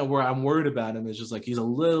 that's kind of where I'm worried about him. It's just like he's a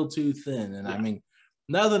little too thin. And I mean,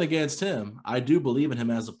 nothing against him. I do believe in him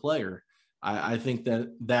as a player. I think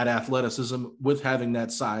that athleticism with having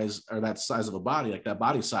that size or that size of a body, like that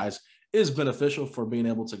body size, is beneficial for being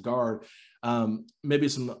able to guard maybe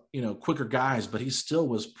some, quicker guys, but he still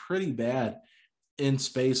was pretty bad in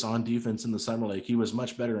space on defense in the summer league. He was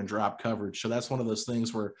much better in drop coverage. So that's one of those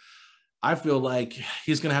things where I feel like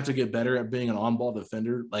he's going to have to get better at being an on-ball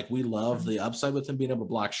defender. Like, we love the upside with him being able to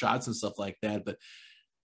block shots and stuff like that, but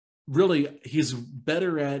really he's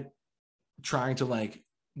better at trying to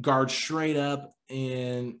guard straight up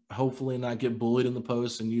and hopefully not get bullied in the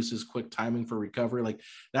post and use his quick timing for recovery.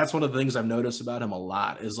 That's one of the things I've noticed about him a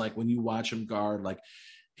lot is when you watch him guard,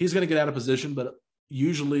 he's going to get out of position, but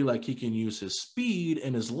usually he can use his speed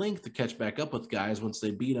and his length to catch back up with guys once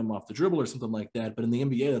they beat him off the dribble or something like that. But in the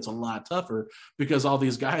NBA, that's a lot tougher because all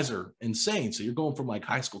these guys are insane. So you're going from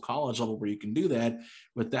high school, college level where you can do that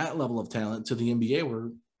with that level of talent to the NBA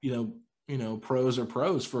where, pros are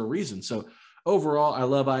pros for a reason. So overall, I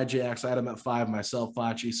love Ajax. I had him at 5 myself,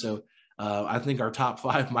 Facci. So I think our top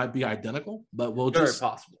 5 might be identical, but we'll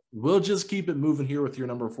just keep it moving here with your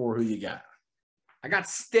number 4. Who you got? I got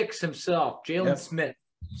Sticks himself, Jalen Smith.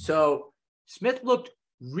 So Smith looked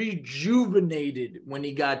rejuvenated when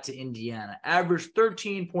he got to Indiana. Averaged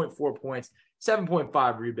 13.4 points,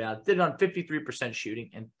 7.5 rebounds. Did it on 53%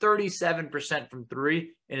 shooting and 37% from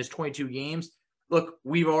 3 in his 22 games. Look,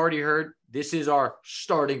 we've already heard this is our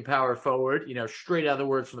starting power forward, straight out of the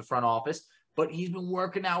words from the front office. But he's been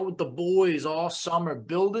working out with the boys all summer,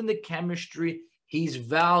 building the chemistry. He's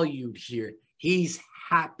valued here. He's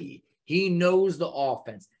happy. He knows the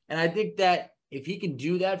offense. And I think that if he can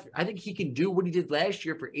do that, I think he can do what he did last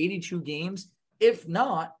year for 82 games. If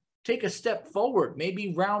not, take a step forward.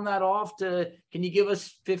 Maybe round that off to, can you give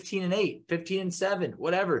us 15-8, 15-7,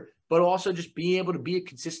 whatever. But also just be able to be a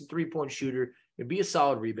consistent 3-point shooter and be a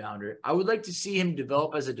solid rebounder. I would like to see him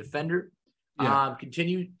develop as a defender.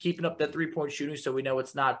 Continue keeping up that 3-point shooting so we know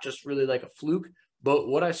it's not just really like a fluke. But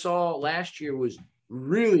what I saw last year was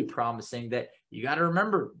really promising. That you got to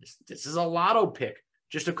remember, this is a lotto pick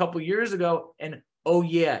just a couple years ago. And,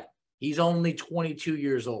 he's only 22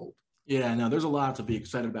 years old. Yeah, no, there's a lot to be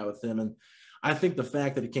excited about with him. And I think the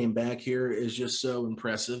fact that he came back here is just so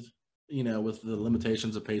impressive, with the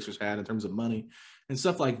limitations the Pacers had in terms of money and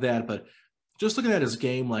stuff like that. But just looking at his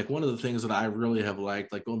game, one of the things that I really have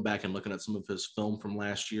liked, going back and looking at some of his film from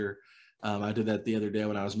last year, I did that the other day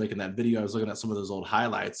when I was making that video. I was looking at some of those old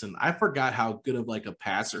highlights, and I forgot how good of a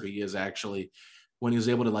passer he is actually when he was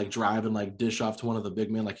able to drive and dish off to one of the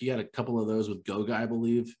big men. He had a couple of those with Goga, I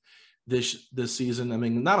believe, this season. I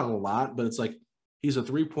mean, not a lot, but it's he's a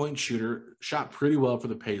 3-point shooter, shot pretty well for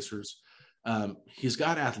the Pacers. He's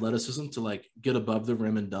got athleticism to get above the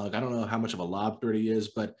rim and dunk. I don't know how much of a lob threat he is,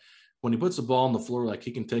 but when he puts the ball on the floor,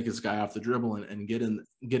 he can take his guy off the dribble and get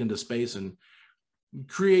into space and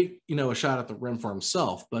create, a shot at the rim for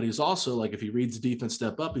himself. But he's also if he reads defense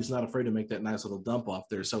step up, he's not afraid to make that nice little dump off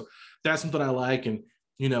there. So that's something I like. And,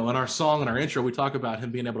 in our song and our intro, we talk about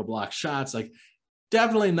him being able to block shots.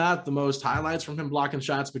 Definitely not the most highlights from him blocking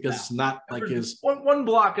shots because it's not like his one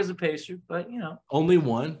block as a Pacer, but only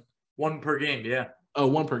one. One per game, yeah. Oh,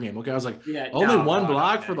 one per game. Okay, I was like, only one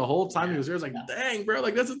block for the whole time he was there. I was like, dang, bro,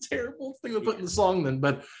 like that's a terrible thing to put in the song then.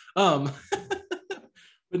 But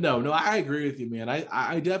but no, I agree with you, man.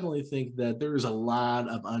 I definitely think that there is a lot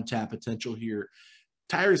of untapped potential here.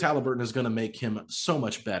 Tyrese Halliburton is going to make him so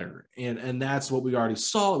much better. And that's what we already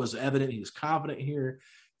saw. It was evident. He's confident here.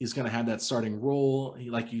 He's going to have that starting role.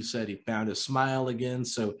 Like you said, he found his smile again.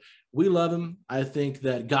 So we love him. I think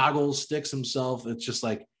that Goggles sticks himself. It's just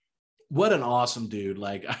like, what an awesome dude.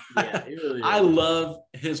 Like, really I love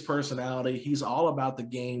his personality. He's all about the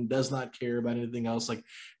game, does not care about anything else. Like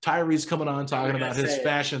Tyrese coming on talking about his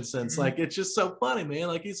fashion sense. Like, it's just so funny, man.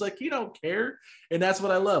 Like, he's like, you don't care. And that's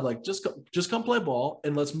what I love. Like, just come play ball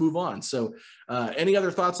and let's move on. So any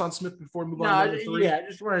other thoughts on Smith before we move on to number 3? Yeah, I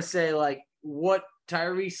just want to say, like, what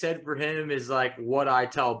Tyrese said for him is like what I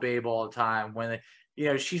tell Babe all the time when,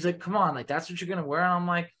 she's like, come on, like, that's what you're going to wear. And I'm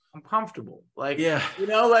like, I'm comfortable. Like,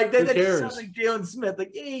 like that just sounds like Jalen Smith.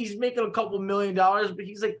 Like, yeah, he's making a couple $1 million, but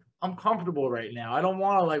he's like, I'm comfortable right now. I don't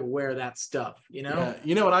want to like wear that stuff, Yeah.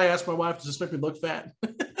 You know what I asked my wife? Does this make me look fat?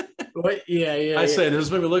 What? Yeah. I say, does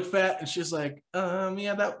this make me look fat? And she's like,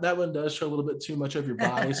 that one does show a little bit too much of your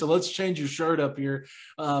body. So let's change your shirt up here.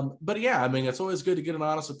 But yeah, I mean, it's always good to get an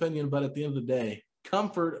honest opinion, but at the end of the day,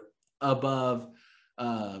 comfort above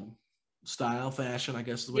style, fashion, I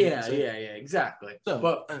guess is the way to say it. Yeah, exactly. So,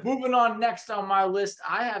 but moving on, next on my list,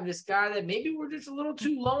 I have this guy that maybe we're just a little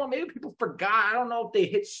too low on. Maybe people forgot. I don't know if they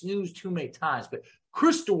hit snooze too many times, but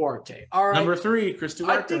Chris Duarte. All right. Number 3, Chris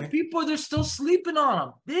Duarte. I think people, they're still sleeping on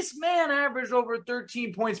him. This man averaged over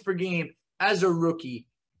 13 points per game as a rookie.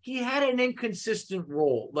 He had an inconsistent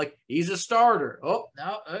role. Like, he's a starter. Oh,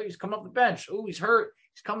 now he's come off the bench. Oh, he's hurt.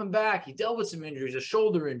 He's coming back. He dealt with some injuries, a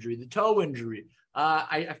shoulder injury, the toe injury.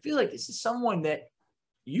 I feel like this is someone that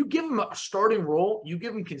you give him a starting role, you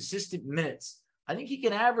give him consistent minutes. I think he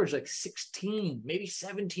can average like 16, maybe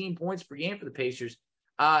 17 points per game for the Pacers.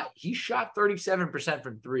 He shot 37%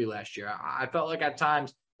 from 3 last year. I felt like at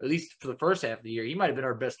times, at least for the first half of the year, he might have been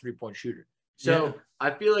our best 3-point shooter. So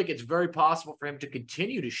I feel like it's very possible for him to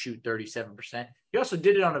continue to shoot 37%. He also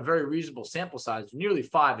did it on a very reasonable sample size, nearly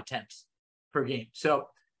 5 attempts per game. So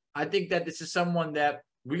I think that this is someone that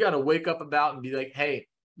we got to wake up about and be like, hey,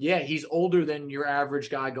 yeah, he's older than your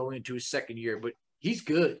average guy going into his second year, but he's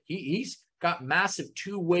good. He's got massive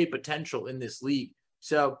two-way potential in this league.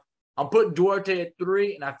 So I'm putting Duarte at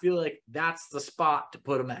 3, and I feel like that's the spot to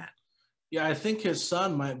put him at. Yeah, I think his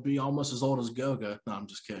son might be almost as old as Goga. No, I'm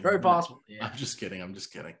just kidding. Very possible. Yeah. I'm just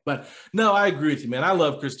kidding. But no, I agree with you, man. I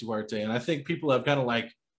love Chris Duarte, and I think people have kind of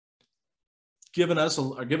like given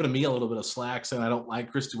me a little bit of slack saying I don't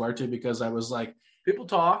like Chris Duarte because I was like, people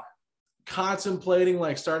talk, contemplating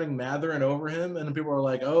like starting Matherin over him, and people are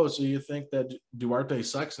like, oh, so you think that Duarte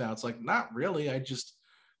sucks now? It's like, not really.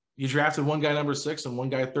 You drafted one guy number 6 and one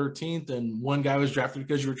guy 13th, and one guy was drafted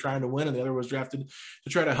because you were trying to win, and the other was drafted to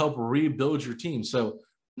try to help rebuild your team. So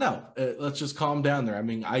no, let's just calm down there. I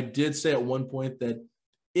mean, I did say at one point that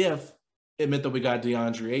if it meant that we got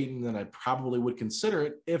DeAndre Ayton, then I probably would consider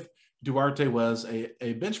it if Duarte was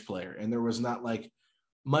a bench player and there was not like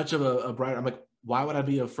much of a bright. I'm like, why would I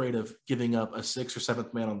be afraid of giving up a 6th or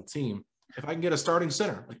 7th man on the team if I can get a starting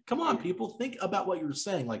center? Like, come on, people, think about what you're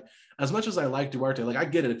saying. Like, as much as I like Duarte, like I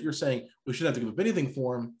get it. If you're saying we shouldn't have to give up anything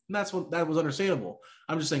for him, that was understandable.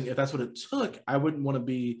 I'm just saying if that's what it took, I wouldn't want to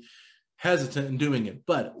be hesitant in doing it.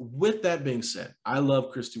 But with that being said, I love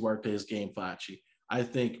Chris Duarte's game, Facci. I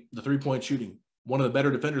think the 3-point shooting, one of the better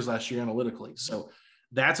defenders last year analytically. So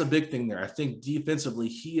that's a big thing there. I think defensively,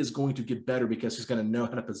 he is going to get better because he's going to know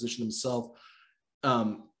how to position himself.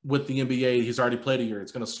 With the NBA, he's already played a year.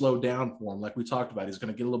 It's going to slow down for him. Like we talked about, he's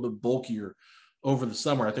going to get a little bit bulkier over the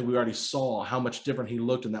summer. I think we already saw how much different he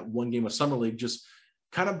looked in that one game of Summer League, just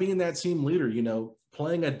kind of being that team leader,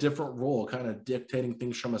 playing a different role, kind of dictating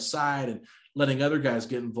things from a side and letting other guys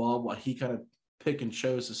get involved while he kind of pick and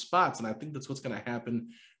chose his spots. And I think that's what's going to happen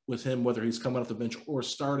with him, whether he's coming off the bench or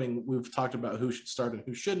starting. We've talked about who should start and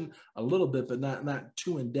who shouldn't a little bit, but not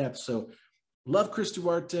too in depth. So love Chris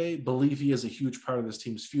Duarte, believe he is a huge part of this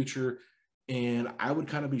team's future, and I would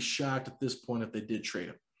kind of be shocked at this point if they did trade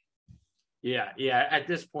him. Yeah. At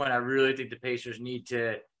this point, I really think the Pacers need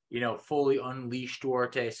to, fully unleash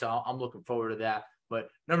Duarte, so I'm looking forward to that. But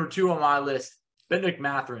number 2 on my list, Bennedict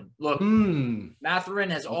Mathurin. Look, Mathurin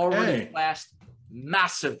has already flashed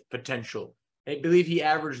massive potential. I believe he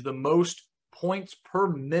averaged the most points per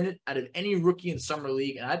minute out of any rookie in Summer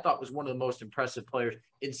League, and I thought was one of the most impressive players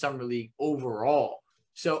in Summer League overall.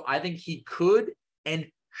 So I think he could and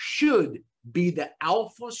should be the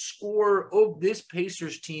alpha scorer of this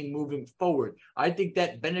Pacers team moving forward. I think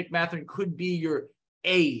that Bennedict Mathurin could be your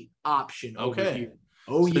A option over here.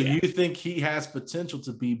 Oh, so yeah. you think he has potential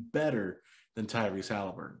to be better than Tyrese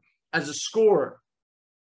Halliburton? As a scorer.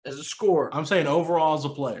 I'm saying overall as a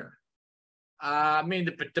player. I mean,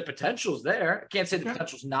 the potential's there. I can't say the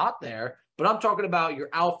potential's not there, but I'm talking about your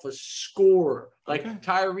alpha scorer. Like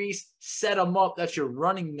Tyrese, set him up. That's your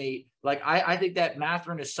running mate. Like, I think that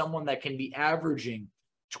Mathurin is someone that can be averaging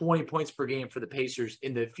 20 points per game for the Pacers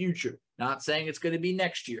in the future. Not saying it's going to be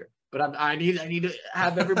next year, but I need to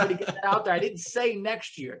have everybody get that out there. I didn't say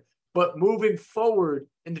next year, but moving forward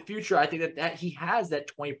in the future, I think that he has that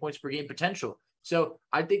 20 points per game potential. So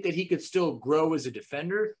I think that he could still grow as a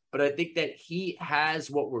defender, but I think that he has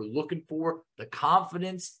what we're looking for, the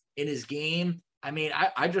confidence in his game. I mean,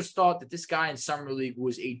 I just thought that this guy in Summer League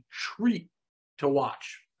was a treat to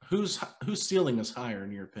watch. Whose ceiling is higher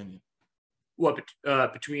in your opinion? What,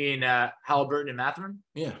 between Halliburton and Mathurin?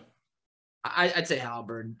 Yeah. I'd say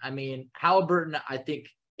Halliburton. I mean, Halliburton, I think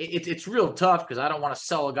it's real tough because I don't want to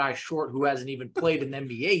sell a guy short who hasn't even played in the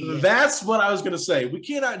NBA yet. That's what I was going to say. We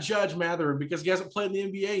cannot judge Mathurin because he hasn't played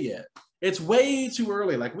in the NBA yet. It's way too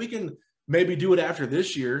early. Like, we can maybe do it after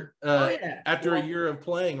this year, after a year of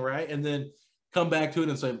playing, right? And then come back to it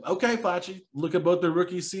and say, okay, Facci, look at both the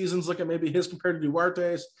rookie seasons, look at maybe his compared to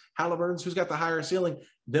Duarte's, Halliburton's, who's got the higher ceiling.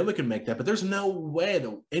 Then we can make that. But there's no way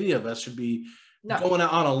that any of us should be going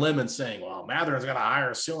out on a limb and saying, well, Mathurin's got a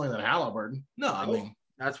higher ceiling than Halliburton. No, I mean,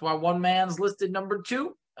 that's why one man's listed number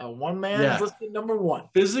 2 and one man's listed number 1.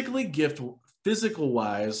 Physical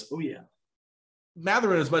wise. Oh, yeah.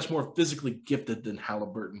 Mathurin is much more physically gifted than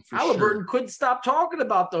Halliburton. Halliburton couldn't stop talking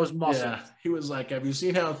about those muscles. Yeah, he was like, have you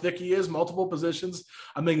seen how thick he is? Multiple positions.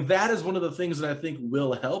 I mean, that is one of the things that I think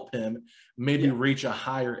will help him maybe reach a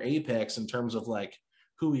higher apex in terms of like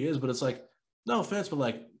who he is. But it's like, no offense, but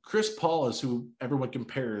like Chris Paul is who everyone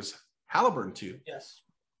compares Halliburton to. Yes.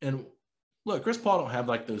 And look, Chris Paul don't have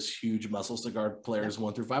like those huge muscles to guard players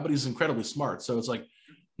 1 through 5, but he's incredibly smart. So it's like,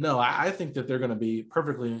 no, I think that they're going to be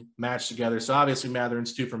perfectly matched together. So obviously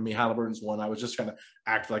Mathurin's 2 from me, Halliburton's 1. I was just going to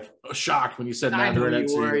act like shocked when you said Mathurin at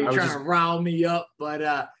 2. You're trying to rile me up, but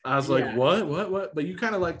I was like, what? But you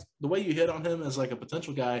kind of like the way you hit on him as like a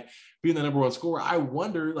potential guy being the number 1 scorer. I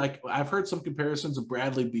wonder, like, I've heard some comparisons of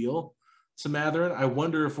Bradley Beal to Mathurin. I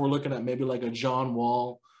wonder if we're looking at maybe like a John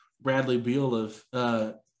Wall, Bradley Beal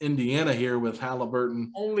of Indiana here with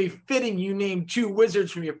Halliburton. Only fitting you named 2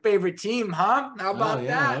 Wizards from your favorite team, huh? How about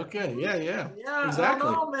that? Okay, yeah, exactly.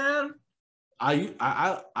 I don't know, man.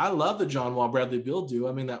 I love the John Wall Bradley Beal duo.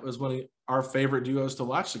 I mean, that was one of our favorite duos to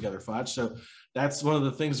watch together, Facci. So that's one of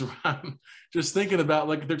the things where I'm just thinking about,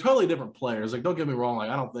 like, they're totally different players. Like, don't get me wrong. Like,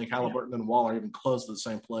 I don't think Halliburton and Wall are even close to the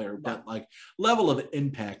same player, but like level of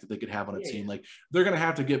impact that they could have on a team. Like, they're going to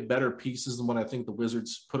have to get better pieces than what I think the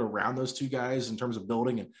Wizards put around those 2 guys in terms of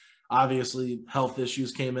building. And obviously health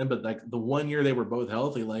issues came in, but like the 1 year they were both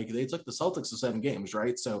healthy, like they took the Celtics to 7 games,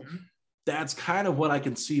 right? So that's kind of what I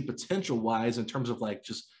can see potential wise in terms of like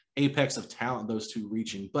just apex of talent, those 2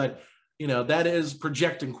 reaching. But, you know, that is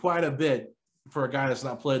projecting quite a bit for a guy that's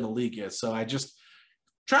not played in the league yet. So I just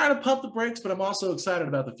try to pump the brakes, but I'm also excited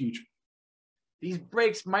about the future. These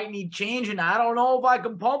brakes might need changing. I don't know if I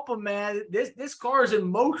can pump them, man. This car is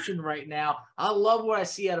in motion right now. I love what I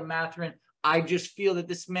see out of Mathurin. I just feel that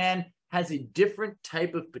this man has a different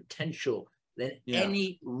type of potential than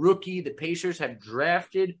any rookie the Pacers have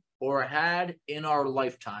drafted or had in our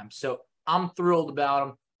lifetime. So I'm thrilled about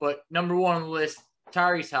him. But number 1 on the list,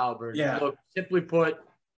 Tyrese Halliburton. Yeah. Look, simply put,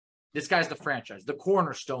 this guy's the franchise, the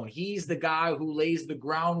cornerstone. He's the guy who lays the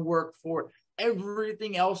groundwork for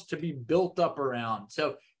everything else to be built up around.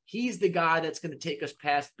 So he's the guy that's going to take us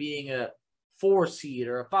past being a 4 seed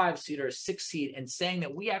or a 5 seed or a 6 seed and saying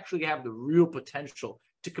that we actually have the real potential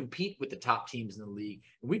to compete with the top teams in the league.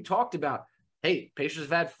 And we talked about, hey, Pacers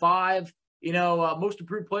have had 5, most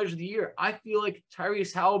improved players of the year. I feel like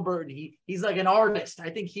Tyrese Halliburton, he's like an artist.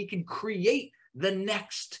 I think he can create the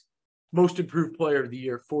next most improved player of the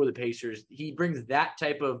year for the Pacers. He brings that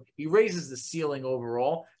he raises the ceiling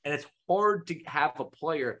overall, and it's hard to have a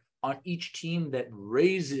player on each team that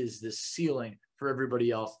raises the ceiling for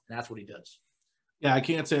everybody else, and that's what he does. Yeah, I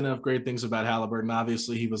can't say enough great things about Halliburton.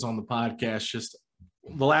 Obviously, he was on the podcast just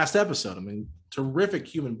the last episode. I mean, terrific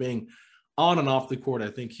human being on and off the court. I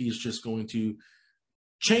think he's just going to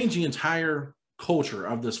change the entire culture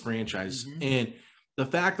of this franchise. And the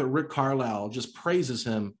fact that Rick Carlisle just praises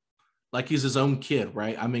him like he's his own kid,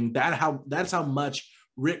 right? I mean, that's how much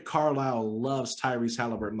Rick Carlisle loves Tyrese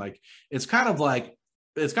Halliburton. Like, it's kind of like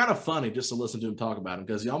it's kind of funny just to listen to him talk about him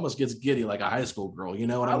because he almost gets giddy like a high school girl. You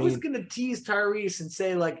know what I mean? I was gonna tease Tyrese and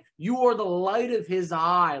say like you are the light of his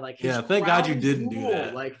eye. Like his thank God you didn't do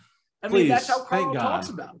that. Like I Please, mean that's how Carl thank God. talks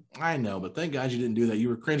about him. I know, but thank God you didn't do that. You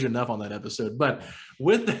were cringe enough on that episode. But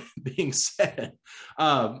with that being said,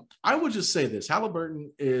 I would just say this: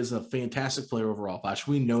 Halliburton is a fantastic player overall. Flash,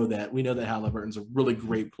 we know that. We know that Halliburton's a really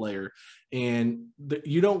great player, and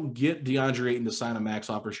you don't get DeAndre Ayton to sign a max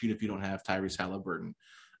offer sheet if you don't have Tyrese Halliburton.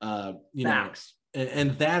 You Max. know,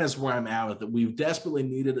 and that is where I'm at with it. We've desperately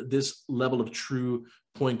needed this level of true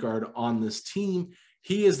point guard on this team.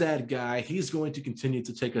 He is that guy. He's going to continue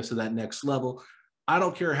to take us to that next level. I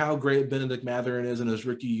don't care how great Benedict Mathurin is in his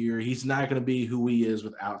rookie year. He's not going to be who he is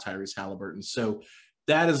without Tyrese Halliburton. So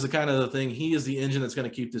that is the kind of the thing. He is the engine that's going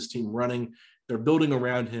to keep this team running. They're building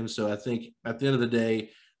around him. So I think at the end of the day,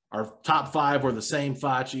 our top five were the same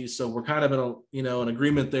Facci. So we're kind of in an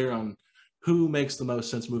agreement there on who makes the most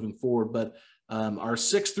sense moving forward. But our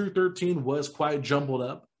 6 through 13 was quite jumbled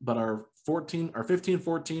up, but our 15,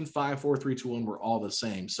 14, 5, 4, 3, 2, 1 were all the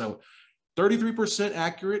same. So 33%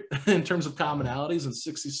 accurate in terms of commonalities and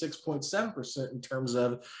 66.7% in terms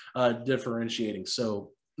of differentiating.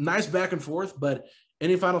 So nice back and forth, but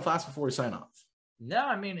any final thoughts before we sign off? No,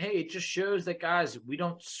 I mean, hey, it just shows that, guys, we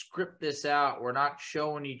don't script this out. We're not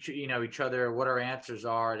showing each other what our answers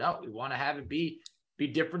are. No, we want to have it be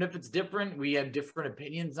different if it's different. We have different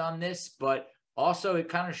opinions on this, but also it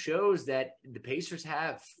kind of shows that the Pacers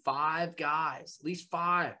have 5 guys, at least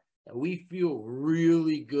 5, that we feel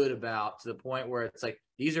really good about, to the point where it's like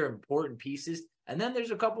these are important pieces. And then there's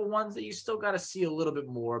a couple ones that you still got to see a little bit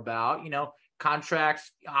more about.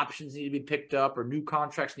 Contracts, options need to be picked up, or new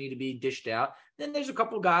contracts need to be dished out. Then there's a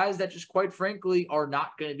couple guys that just quite frankly are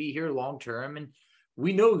not going to be here long term. And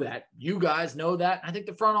we know that. You guys know that. I think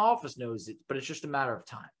the front office knows it, but it's just a matter of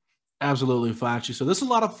time. Absolutely, Facci. So this is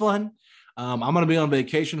a lot of fun. I'm going to be on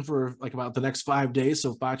vacation for like about the next 5 days.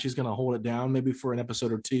 So Facci's going to hold it down maybe for an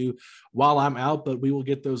episode or 2 while I'm out, but we will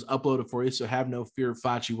get those uploaded for you. So have no fear.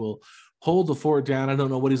 Facci will hold the fort down. I don't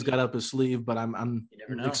know what he's got up his sleeve, but I'm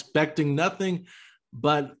expecting nothing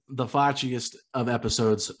but the Facciest of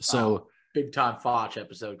episodes. So big time Facci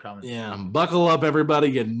episode coming. Yeah. Buckle up, everybody.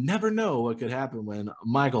 You never know what could happen when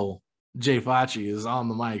Michael J. Facci is on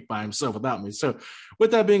the mic by himself without me. So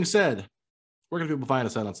with that being said, where can people find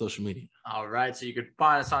us out on social media? All right. So you can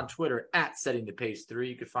find us on Twitter at SettingThePace3.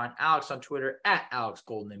 You can find Alex on Twitter at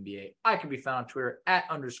AlexGoldenNBA. I can be found on Twitter at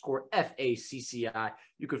 _FACCI.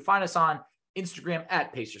 You can find us on Instagram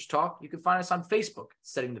at Pacers Talk. You can find us on Facebook,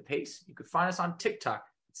 Setting the Pace. You can find us on TikTok,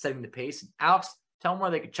 Setting the Pace. And Alex, tell them where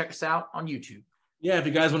they can check us out on YouTube. Yeah, if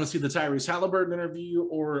you guys want to see the Tyrese Halliburton interview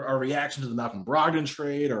or our reaction to the Malcolm Brogdon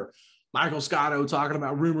trade, or Michael Scotto talking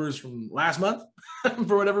about rumors from last month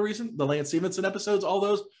for whatever reason, the Lance Stevenson episodes, all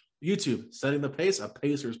those, YouTube, Setting the Pace, a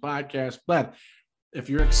Pacers podcast. But if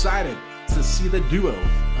you're excited to see the duo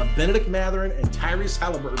of Benedict Mathurin and Tyrese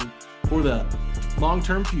Halliburton for the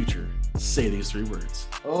long-term future, say these 3 words.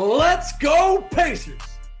 Let's go, Pacers!